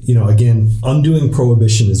 again, undoing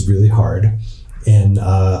prohibition is really hard. And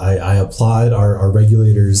I applaud our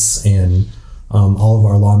regulators and all of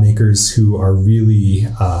our lawmakers who are really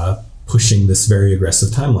pushing this very aggressive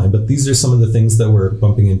timeline. But these are some of the things that we're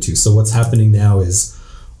bumping into. So what's happening now is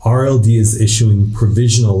RLD is issuing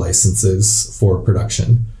provisional licenses for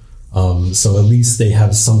production. So at least they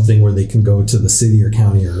have something where they can go to the city or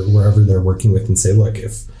county or wherever they're working with and say, look,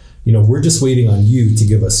 if we're just waiting on you to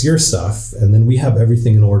give us your stuff, and then we have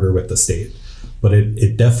everything in order with the state. But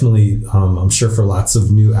it definitely, I'm sure for lots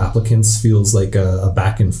of new applicants, feels like a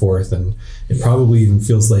back and forth, and it probably even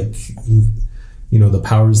feels like the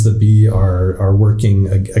powers that be are working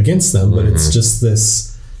against them. But it's just this,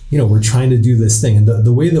 we're trying to do this thing. And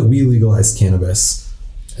the way that we legalized cannabis,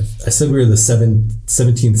 I said we were the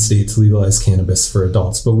 17th state to legalize cannabis for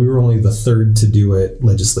adults, but we were only the third to do it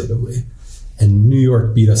legislatively. And New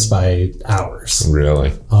York beat us by hours.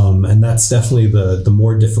 Really? And that's definitely the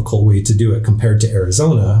more difficult way to do it compared to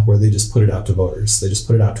Arizona, where they just put it out to voters. They just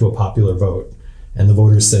put it out to a popular vote. And the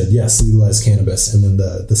voters said, yes, legalize cannabis. And then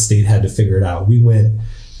the state had to figure it out. We went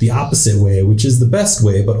the opposite way, which is the best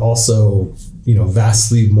way, but also,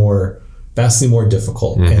 vastly more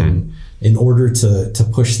difficult. Mm-hmm. And in order to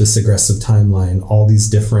push this aggressive timeline, all these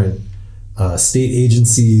different state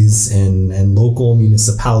agencies and local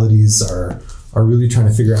municipalities are really trying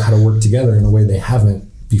to figure out how to work together in a way they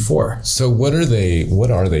haven't before. So what are they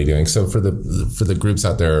doing? So for the groups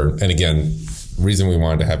out there, and again, reason we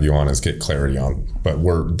wanted to have you on is get clarity on, but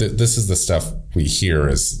this is the stuff we hear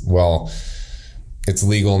is, well, it's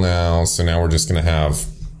legal now, so now we're just going to have,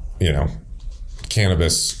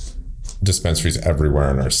 cannabis dispensaries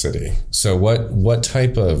everywhere in our city. So what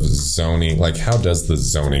type of zoning, like how does the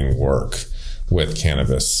zoning work with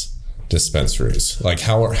cannabis dispensaries? Like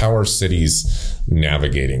how are cities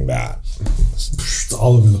navigating that? It's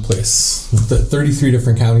all over the place. The 33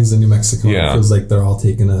 different counties in New Mexico. Yeah. It feels like they're all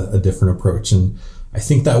taking a different approach. And I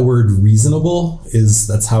think that word reasonable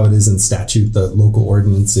that's how it is in statute, that local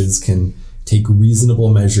ordinances can take reasonable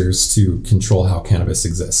measures to control how cannabis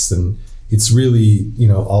exists. And it's really,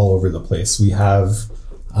 all over the place. We have,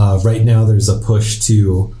 right now there's a push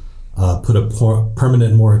to put a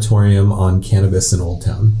permanent moratorium on cannabis in Old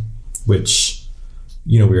Town, which,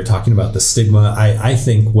 we were talking about the stigma. I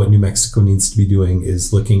think what New Mexico needs to be doing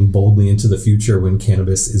is looking boldly into the future when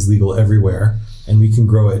cannabis is legal everywhere and we can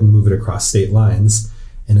grow it and move it across state lines.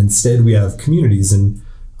 And instead we have communities. And,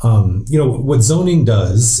 what zoning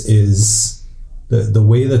does is the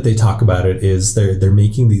way that they talk about it is they're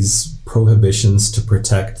making these prohibitions to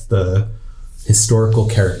protect the historical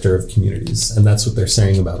character of communities. And that's what they're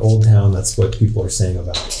saying about Old Town. That's what people are saying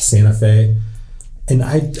about Santa Fe. And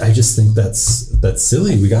I just think that's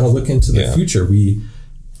silly. We got to look into the future.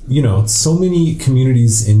 So many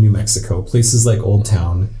communities in New Mexico, places like Old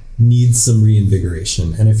Town, need some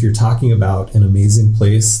reinvigoration. And if you're talking about an amazing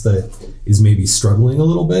place that is maybe struggling a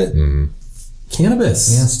little bit,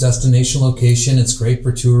 cannabis. Yeah, it's destination location. It's great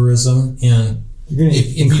for tourism. And you're going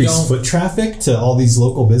to increase foot traffic to all these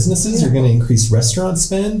local businesses. You're going to increase restaurant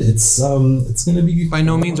spend. It's going to be... By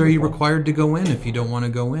no means are you required to go in if you don't want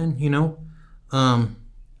to go in,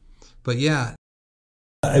 But yeah.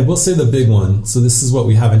 I will say the big one. So this is what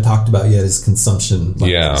we haven't talked about yet is consumption.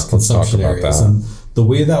 Consumption areas. And the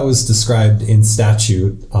way that was described in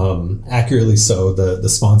statute, accurately so, the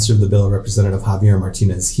sponsor of the bill, Representative Javier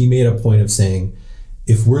Martinez, he made a point of saying,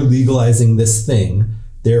 if we're legalizing this thing,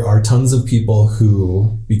 there are tons of people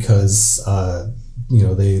who, because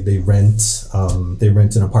they rent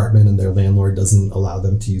an apartment and their landlord doesn't allow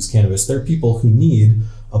them to use cannabis. There are people who need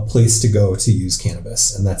a place to go to use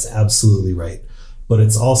cannabis, and that's absolutely right. But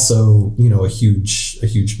it's also a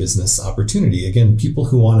huge business opportunity. Again, people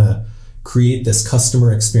who want to create this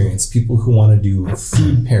customer experience, people who want to do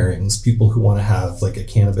food pairings, people who want to have like a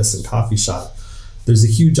cannabis and coffee shop. There's a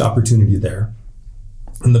huge opportunity there.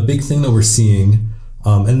 And the big thing that we're seeing,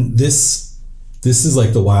 and this is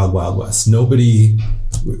like the wild, wild west.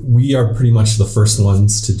 We are pretty much the first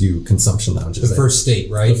ones to do consumption lounges. The first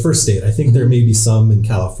state, right? The first state. I think there may be some in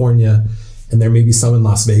California and there may be some in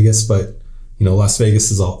Las Vegas, but Las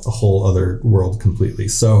Vegas is a whole other world completely.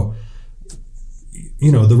 So,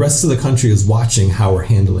 the rest of the country is watching how we're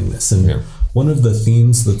handling this. And one of the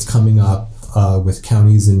themes that's coming up with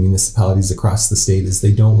counties and municipalities across the state is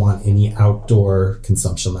they don't want any outdoor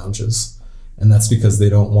consumption lounges. And that's because they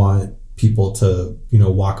don't want people to,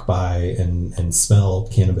 walk by and smell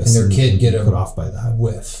cannabis and their kid get put off by that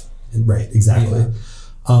whiff. Right, exactly.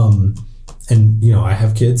 Yeah. I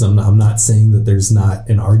have kids. I'm not saying that there's not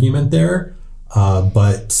an argument there,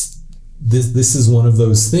 but this is one of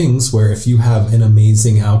those things where if you have an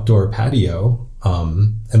amazing outdoor patio,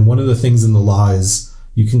 and one of the things in the law is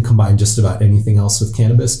you can combine just about anything else with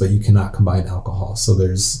cannabis, but you cannot combine alcohol. So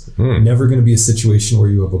there's never going to be a situation where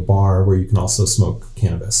you have a bar where you can also smoke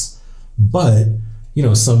cannabis. But,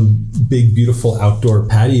 some big, beautiful outdoor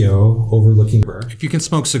patio overlooking... If you can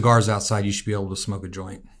smoke cigars outside, you should be able to smoke a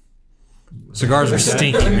joint. Cigars are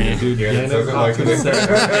stinky, man. Dude, there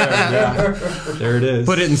it is.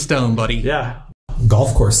 Put it in stone, buddy. Yeah.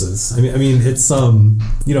 Golf courses. I mean, it's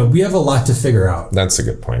we have a lot to figure out. That's a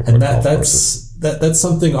good point. And that's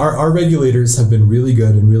something our regulators have been really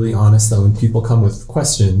good and really honest. That when people come with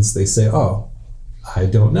questions, they say, "Oh, I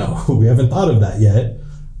don't know. We haven't thought of that yet.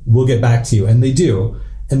 We'll get back to you," and they do.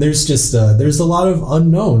 And there's just there's a lot of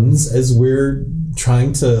unknowns as we're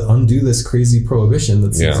trying to undo this crazy prohibition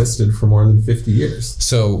that's existed for more than 50 years.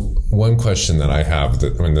 So one question that I have,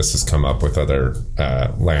 that when this has come up with other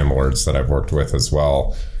landlords that I've worked with as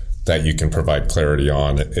well, that you can provide clarity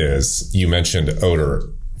on, is you mentioned odor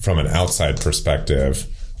from an outside perspective,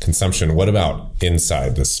 consumption. What about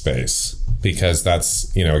inside the space? Because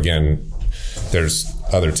that's, again, there's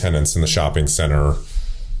other tenants in the shopping center.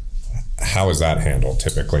 How is that handled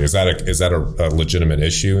typically? Is that a legitimate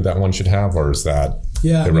issue that one should have, or is that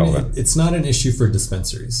irrelevant? It's not an issue for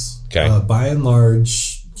dispensaries. Okay. By and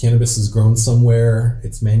large, cannabis is grown somewhere,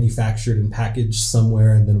 it's manufactured and packaged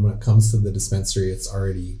somewhere, and then when it comes to the dispensary, it's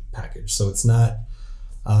already packaged. So it's not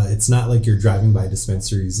like you're driving by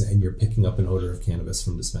dispensaries and you're picking up an odor of cannabis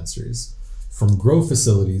from dispensaries. From grow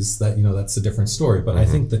facilities, that's a different story. But I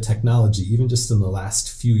think the technology, even just in the last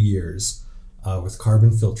few years, with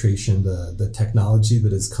carbon filtration, the technology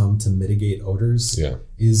that has come to mitigate odors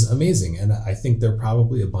is amazing. And I think there are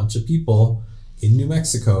probably a bunch of people in New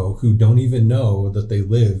Mexico who don't even know that they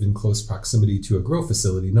live in close proximity to a grow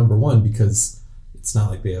facility. Number one, because it's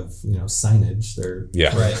not like they have, signage. They're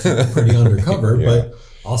pretty undercover, but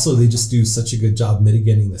also they just do such a good job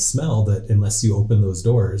mitigating the smell that unless you open those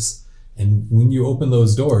doors, and when you open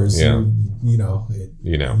those doors, you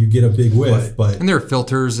get a big whiff. And there are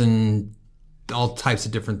filters and all types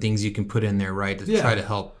of different things you can put in there, right, to try to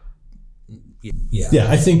help.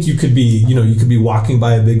 I think you could be walking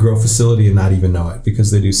by a big grow facility and not even know it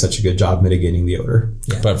because they do such a good job mitigating the odor.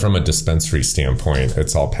 But from a dispensary standpoint,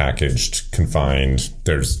 it's all packaged, confined.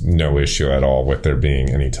 There's no issue at all with there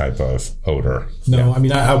being any type of odor. No, I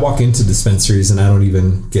mean, I walk into dispensaries and I don't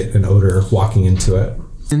even get an odor walking into it.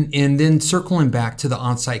 And then circling back to the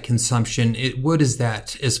on-site consumption, what is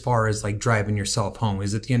that as far as like driving yourself home?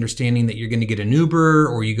 Is it the understanding that you're going to get an Uber,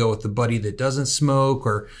 or you go with the buddy that doesn't smoke,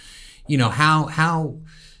 or how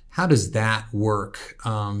How does that work?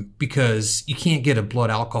 Because you can't get a blood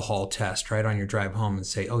alcohol test right on your drive home and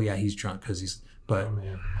say, oh yeah, he's drunk because he's, but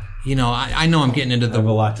you know, I know I'm getting into the, I have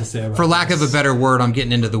a lot to say about for lack this. of a better word, I'm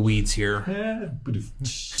getting into the weeds here.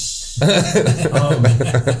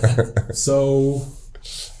 So,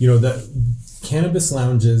 you know, that cannabis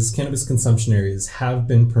lounges, cannabis consumption areas have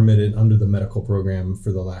been permitted under the medical program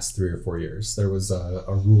for the last 3 or 4 years. There was a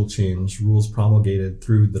rule change, rules promulgated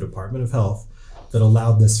through the Department of Health that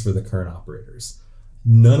allowed this for the current operators.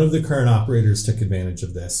 None of the current operators took advantage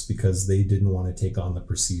of this because they didn't want to take on the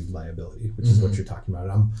perceived liability, which is what you're talking about.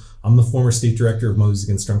 I'm the former state director of Mothers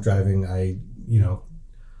Against Drunk Driving. I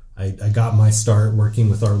got my start working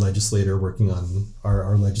with our legislator, working on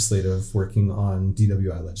our legislative, working on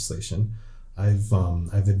DWI legislation. I've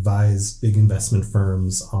advised big investment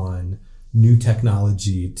firms on new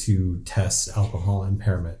technology to test alcohol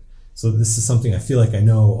impairment. So this is something I feel like I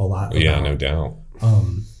know a lot about. Yeah, no doubt.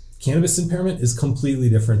 Cannabis impairment is completely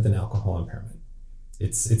different than alcohol impairment.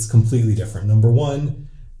 It's completely different. Number one,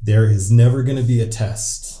 there is never going to be a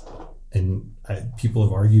test, and people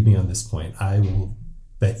have argued me on this point. I will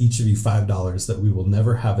bet each of you $5 that we will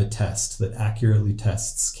never have a test that accurately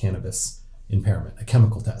tests cannabis impairment, a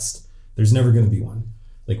chemical test. There's never going to be one.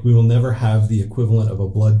 Like, we will never have the equivalent of a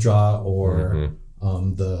blood draw or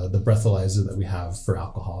the breathalyzer that we have for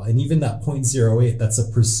alcohol. And even that 0.08, that's a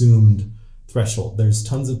presumed threshold. There's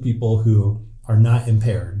tons of people who are not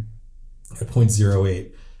impaired at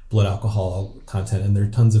 0.08 blood alcohol content, and there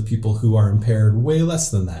are tons of people who are impaired way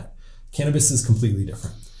less than that. Cannabis is completely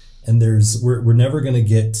different. And we're never going to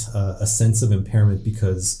get a sense of impairment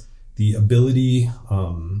because the ability,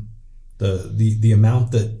 the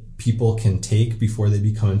amount that people can take before they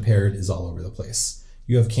become impaired is all over the place.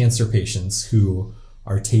 You have cancer patients who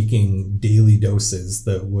are taking daily doses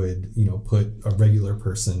that would, put a regular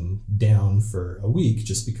person down for a week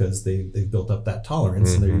just because they've built up that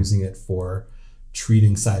tolerance and they're using it for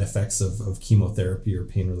treating side effects of chemotherapy or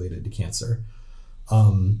pain related to cancer.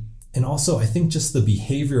 And also, I think just the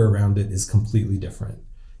behavior around it is completely different.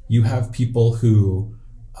 You have people who,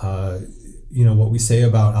 what we say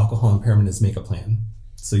about alcohol impairment is make a plan.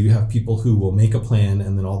 So you have people who will make a plan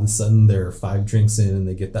and then all of a sudden they're 5 drinks in and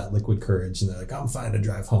they get that liquid courage and they're like, I'm fine to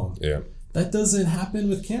drive home. Yeah. That doesn't happen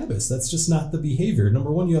with cannabis. That's just not the behavior.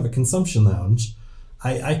 Number one, you have a consumption lounge.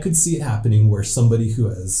 I could see it happening where somebody who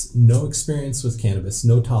has no experience with cannabis,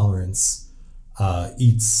 no tolerance,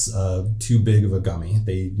 eats too big of a gummy.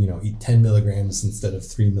 They, eat 10 milligrams instead of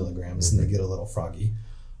 3 milligrams and they get a little froggy.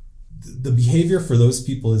 The behavior for those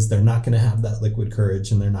people is they're not going to have that liquid courage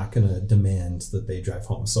and they're not going to demand that they drive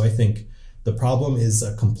home. So I think the problem is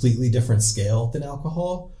a completely different scale than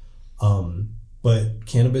alcohol. But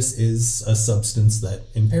cannabis is a substance that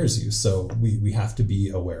impairs you. So we have to be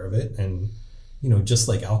aware of it. And, just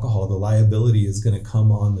like alcohol, the liability is going to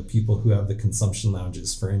come on the people who have the consumption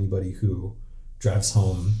lounges for anybody who drives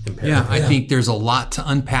home impaired. Yeah, I think there's a lot to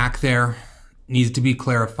unpack there. Needs to be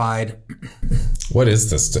clarified. What is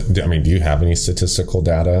this? Do you have any statistical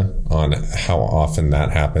data on how often that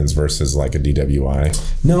happens versus like a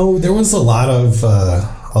DWI? No, there was a lot of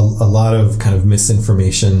kind of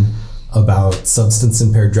misinformation about substance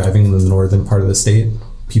impaired driving in the northern part of the state.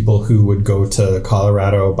 People who would go to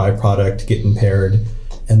Colorado, byproduct, get impaired,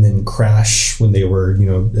 and then crash when they were,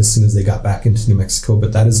 as soon as they got back into New Mexico.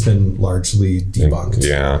 But that has been largely debunked.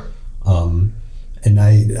 Yeah. And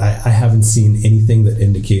I haven't seen anything that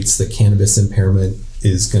indicates that cannabis impairment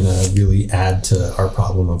is going to really add to our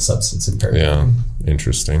problem of substance impairment. Yeah,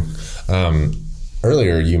 interesting.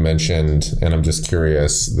 Earlier you mentioned, and I'm just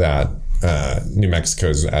curious, that New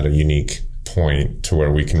Mexico's at a unique point to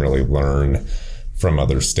where we can really learn from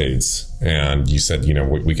other states. And you said,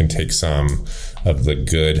 we can take some of the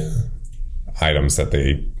good items that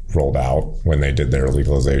they rolled out when they did their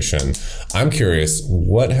legalization. I'm curious,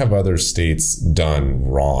 what have other states done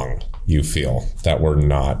wrong, you feel, that we're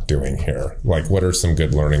not doing here? Like, what are some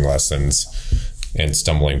good learning lessons and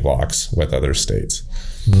stumbling blocks with other states?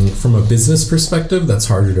 From a business perspective, that's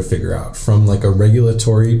harder to figure out. From like a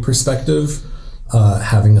regulatory perspective,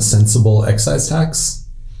 having a sensible excise tax,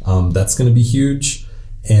 that's going to be huge.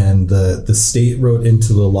 And the state wrote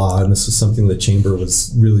into the law, and this was something the chamber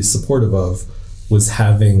was really supportive of, was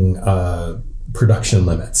having production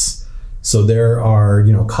limits. So there are,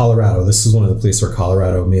 Colorado, this is one of the places where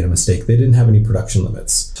Colorado made a mistake. They didn't have any production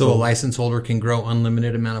limits. So a license holder can grow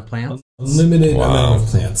unlimited amount of plants? Unlimited amount of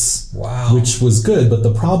plants. Wow. Which was good, but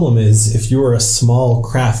the problem is if you were a small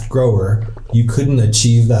craft grower, you couldn't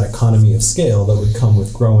achieve that economy of scale that would come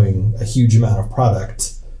with growing a huge amount of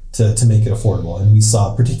product to make it affordable. And we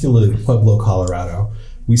saw, particularly Pueblo, Colorado,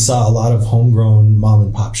 we saw a lot of homegrown mom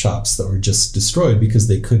and pop shops that were just destroyed because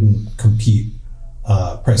they couldn't compete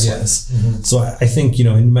price-wise. So I think, in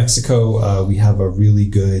New Mexico, we have a really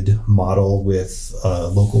good model with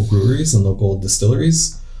local breweries and local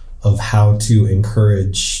distilleries of how to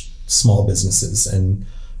encourage small businesses. And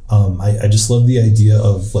I just love the idea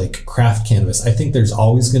of like craft cannabis. I think there's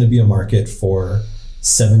always going to be a market for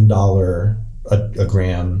 $7 a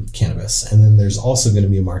gram cannabis. And then there's also going to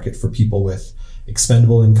be a market for people with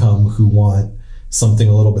expendable income who want something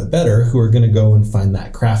a little bit better, who are going to go and find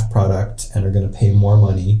that craft product and are going to pay more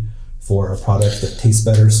money for a product that tastes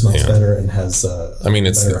better, smells better, and has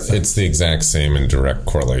it's the exact same in direct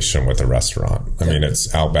correlation with a restaurant. I mean,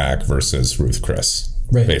 it's Outback versus Ruth Chris,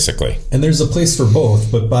 basically. And there's a place for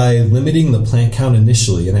both, but by limiting the plant count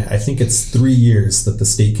initially, and I think it's 3 years that the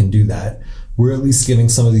state can do that, we're at least giving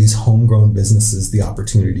some of these homegrown businesses the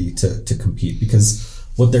opportunity to compete, because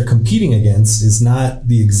what they're competing against is not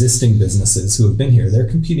the existing businesses who have been here. They're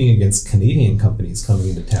competing against Canadian companies coming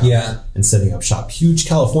into town and setting up shop. Huge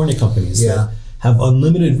California companies that have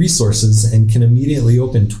unlimited resources and can immediately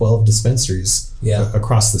open 12 dispensaries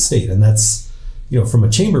across the state. And that's, from a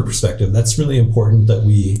chamber perspective, that's really important that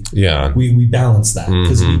we balance that,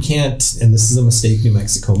 because we can't, and this is a mistake New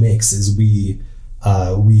Mexico makes, is we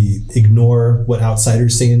ignore what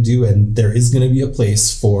outsiders say and do. And there is going to be a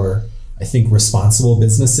place for, I think, responsible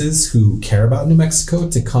businesses who care about New Mexico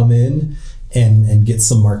to come in and get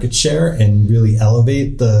some market share and really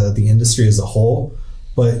elevate the industry as a whole.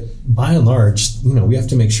 But by and large, we have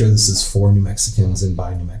to make sure this is for New Mexicans and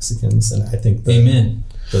by New Mexicans. And I think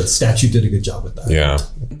the statute did a good job with that. Yeah.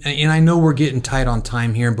 And I know we're getting tight on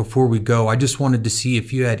time here. And before we go, I just wanted to see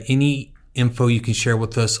if you had any info you can share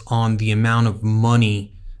with us on the amount of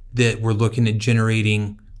money that we're looking at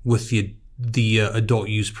generating with the adult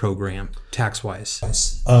use program, tax-wise.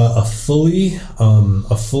 A fully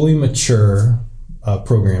mature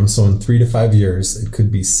program. So in 3 to 5 years, it could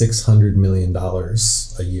be $600 million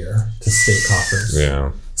a year to state coffers.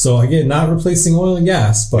 Yeah. So again, not replacing oil and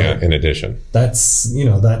gas, but in addition, that's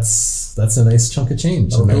a nice chunk of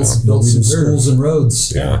change. Build some schools and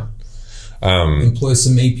roads. Yeah. Employ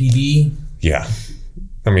some APD. Yeah.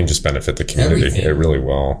 I mean, just benefit the community. Everything. It really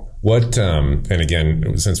will. What, and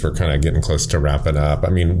again, since we're kind of getting close to wrapping up, I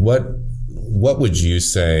mean, what would you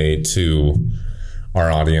say to our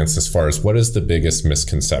audience as far as what is the biggest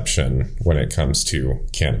misconception when it comes to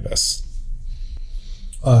cannabis?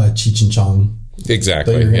 Cheech and Chong.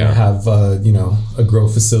 Exactly. That you're going to have, a grow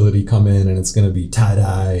facility come in and it's going to be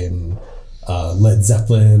tie-dye and Led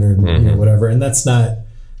Zeppelin or whatever. And that's not,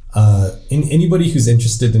 anybody who's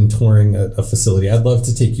interested in touring a facility, I'd love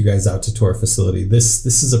to take you guys out to tour a facility. This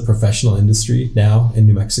is a professional industry now in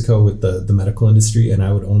New Mexico with the medical industry, and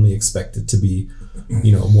I would only expect it to be,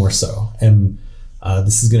 more so. And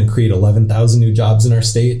this is going to create 11,000 new jobs in our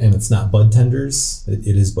state, and it's not bud tenders.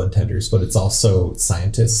 It is bud tenders, but it's also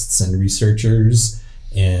scientists and researchers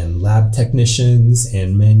and lab technicians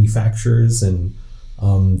and manufacturers, and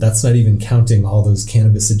that's not even counting all those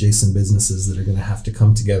cannabis adjacent businesses that are going to have to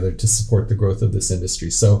come together to support the growth of this industry.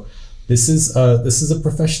 So this is a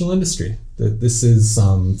professional industry. This is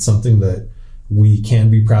something that we can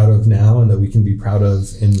be proud of now and that we can be proud of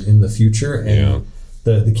in the future. And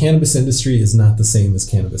the cannabis industry is not the same as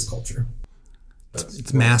cannabis culture.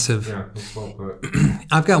 It's massive. Yeah, that's well put.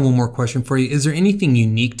 I've got one more question for you. Is there anything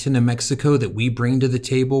unique to New Mexico that we bring to the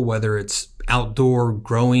table, whether it's outdoor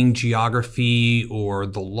growing geography or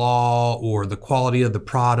the law or the quality of the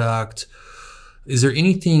product? Is there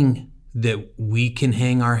anything that we can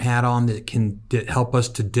hang our hat on that can help us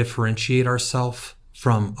to differentiate ourselves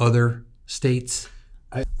from other states?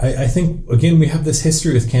 I think, again, we have this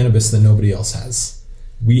history with cannabis that nobody else has.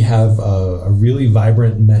 We have a really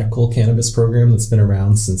vibrant medical cannabis program that's been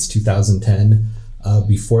around since 2010.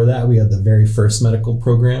 Before that, we had the very first medical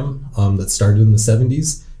program that started in the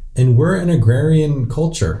 70s. And we're an agrarian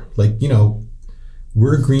culture.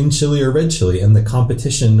 We're green chili or red chili. And the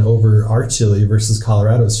competition over our chili versus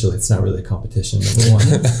Colorado's chili, it's not really a competition, number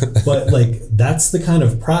one. But that's the kind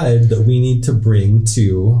of pride that we need to bring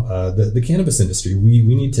to the cannabis industry. We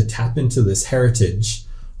need to tap into this heritage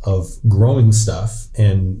of growing stuff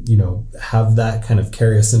and, have that kind of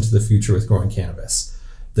carry us into the future with growing cannabis.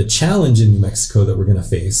 The challenge in New Mexico that we're going to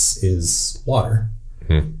face is water.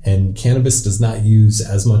 And cannabis does not use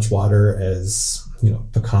as much water as,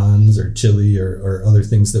 pecans or chili or other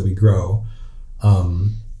things that we grow.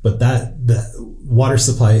 But the water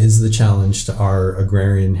supply is the challenge to our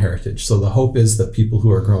agrarian heritage. So the hope is that people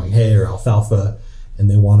who are growing hay or alfalfa and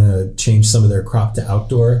they want to change some of their crop to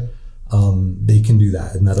outdoor, they can do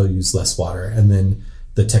that, and that'll use less water. And then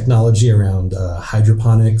the technology around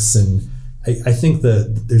hydroponics. And I think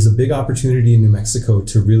that there's a big opportunity in New Mexico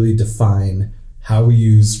to really define how we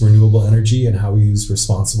use renewable energy and how we use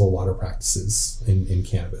responsible water practices in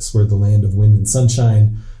cannabis. We're the land of wind and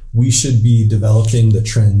sunshine. We should be developing the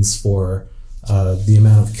trends for the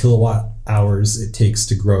amount of kilowatt hours it takes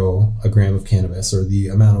to grow a gram of cannabis, or the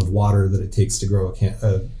amount of water that it takes to grow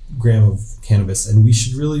a gram of cannabis. And we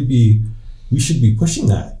should be pushing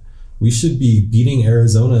that. We should be beating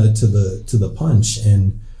Arizona to the punch,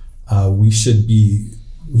 and we should be,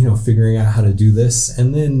 figuring out how to do this.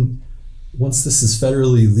 And then once this is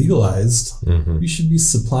federally legalized, we should be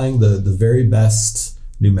supplying the very best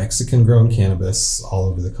New Mexican grown cannabis all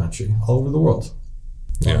over the country, all over the world.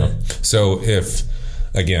 Yeah. So if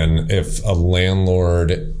a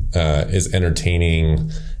landlord is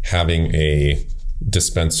entertaining having a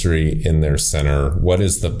dispensary in their center, what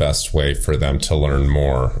is the best way for them to learn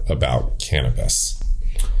more about cannabis?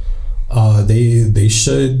 They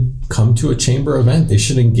should come to a chamber event. They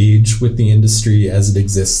should engage with the industry as it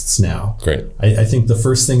exists now. Great. I think the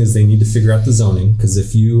first thing is they need to figure out the zoning, because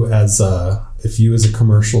if you as a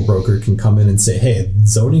commercial broker can come in and say, hey,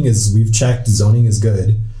 we've checked, zoning is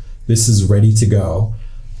good, this is ready to go.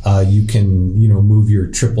 You can, move your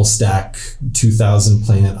triple stack 2,000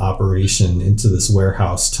 plant operation into this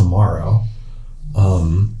warehouse tomorrow.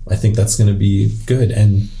 I think that's going to be good.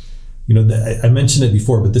 And, I mentioned it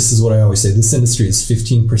before, but this is what I always say. This industry is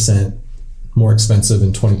 15% more expensive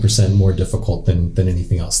and 20% more difficult than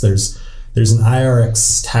anything else. There's an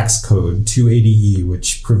IRS tax code 280E,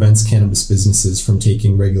 which prevents cannabis businesses from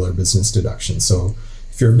taking regular business deductions. So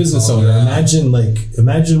if you're a business owner,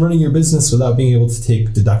 imagine running your business without being able to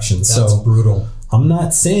take deductions. That's brutal. I'm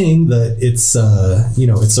not saying that it's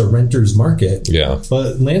a renter's market. Yeah.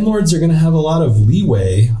 But landlords are going to have a lot of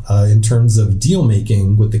leeway in terms of deal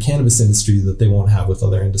making with the cannabis industry that they won't have with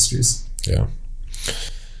other industries. Yeah.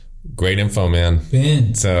 Great info, man.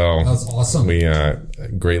 Ben, so that was awesome. We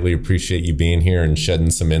greatly appreciate you being here and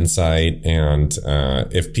shedding some insight. And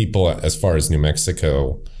if people, as far as New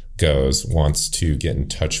Mexico goes, wants to get in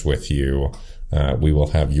touch with you, we will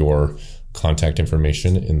have your contact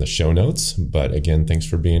information in the show notes. But again, thanks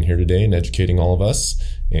for being here today and educating all of us.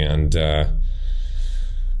 And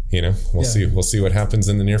we'll see what happens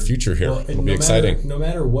in the near future here. It'll be exciting. No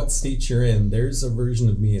matter what state you're in, there's a version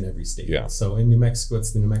of me in every state. Yeah. So in New Mexico,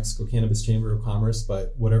 it's the New Mexico Cannabis Chamber of Commerce.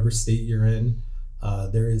 But whatever state you're in,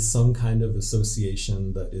 there is some kind of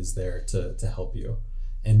association that is there to help you.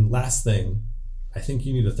 And last thing, I think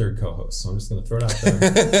you need a third co-host, so I'm just going to throw it out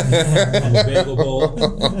there. I'm available.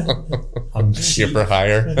 I'm cheap. You're for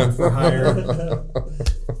hire. I'm for hire.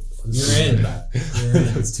 You're in.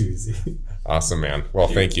 That was too easy. Awesome, man. Well,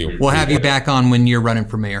 thank you. We'll have you back on when you're running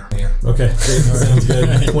for mayor. Okay, great. Sounds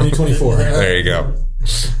good. 2024. There you go.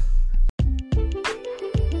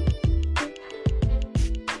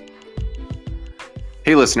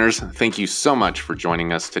 Hey listeners, thank you so much for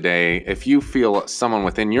joining us today. If you feel someone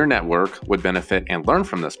within your network would benefit and learn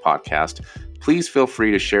from this podcast, please feel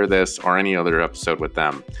free to share this or any other episode with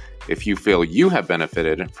them. If you feel you have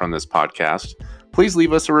benefited from this podcast, please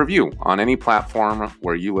leave us a review on any platform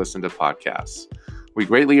where you listen to podcasts. We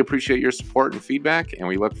greatly appreciate your support and feedback, and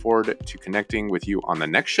we look forward to connecting with you on the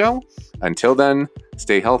next show. Until then,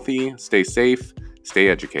 stay healthy, stay safe, stay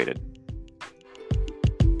educated.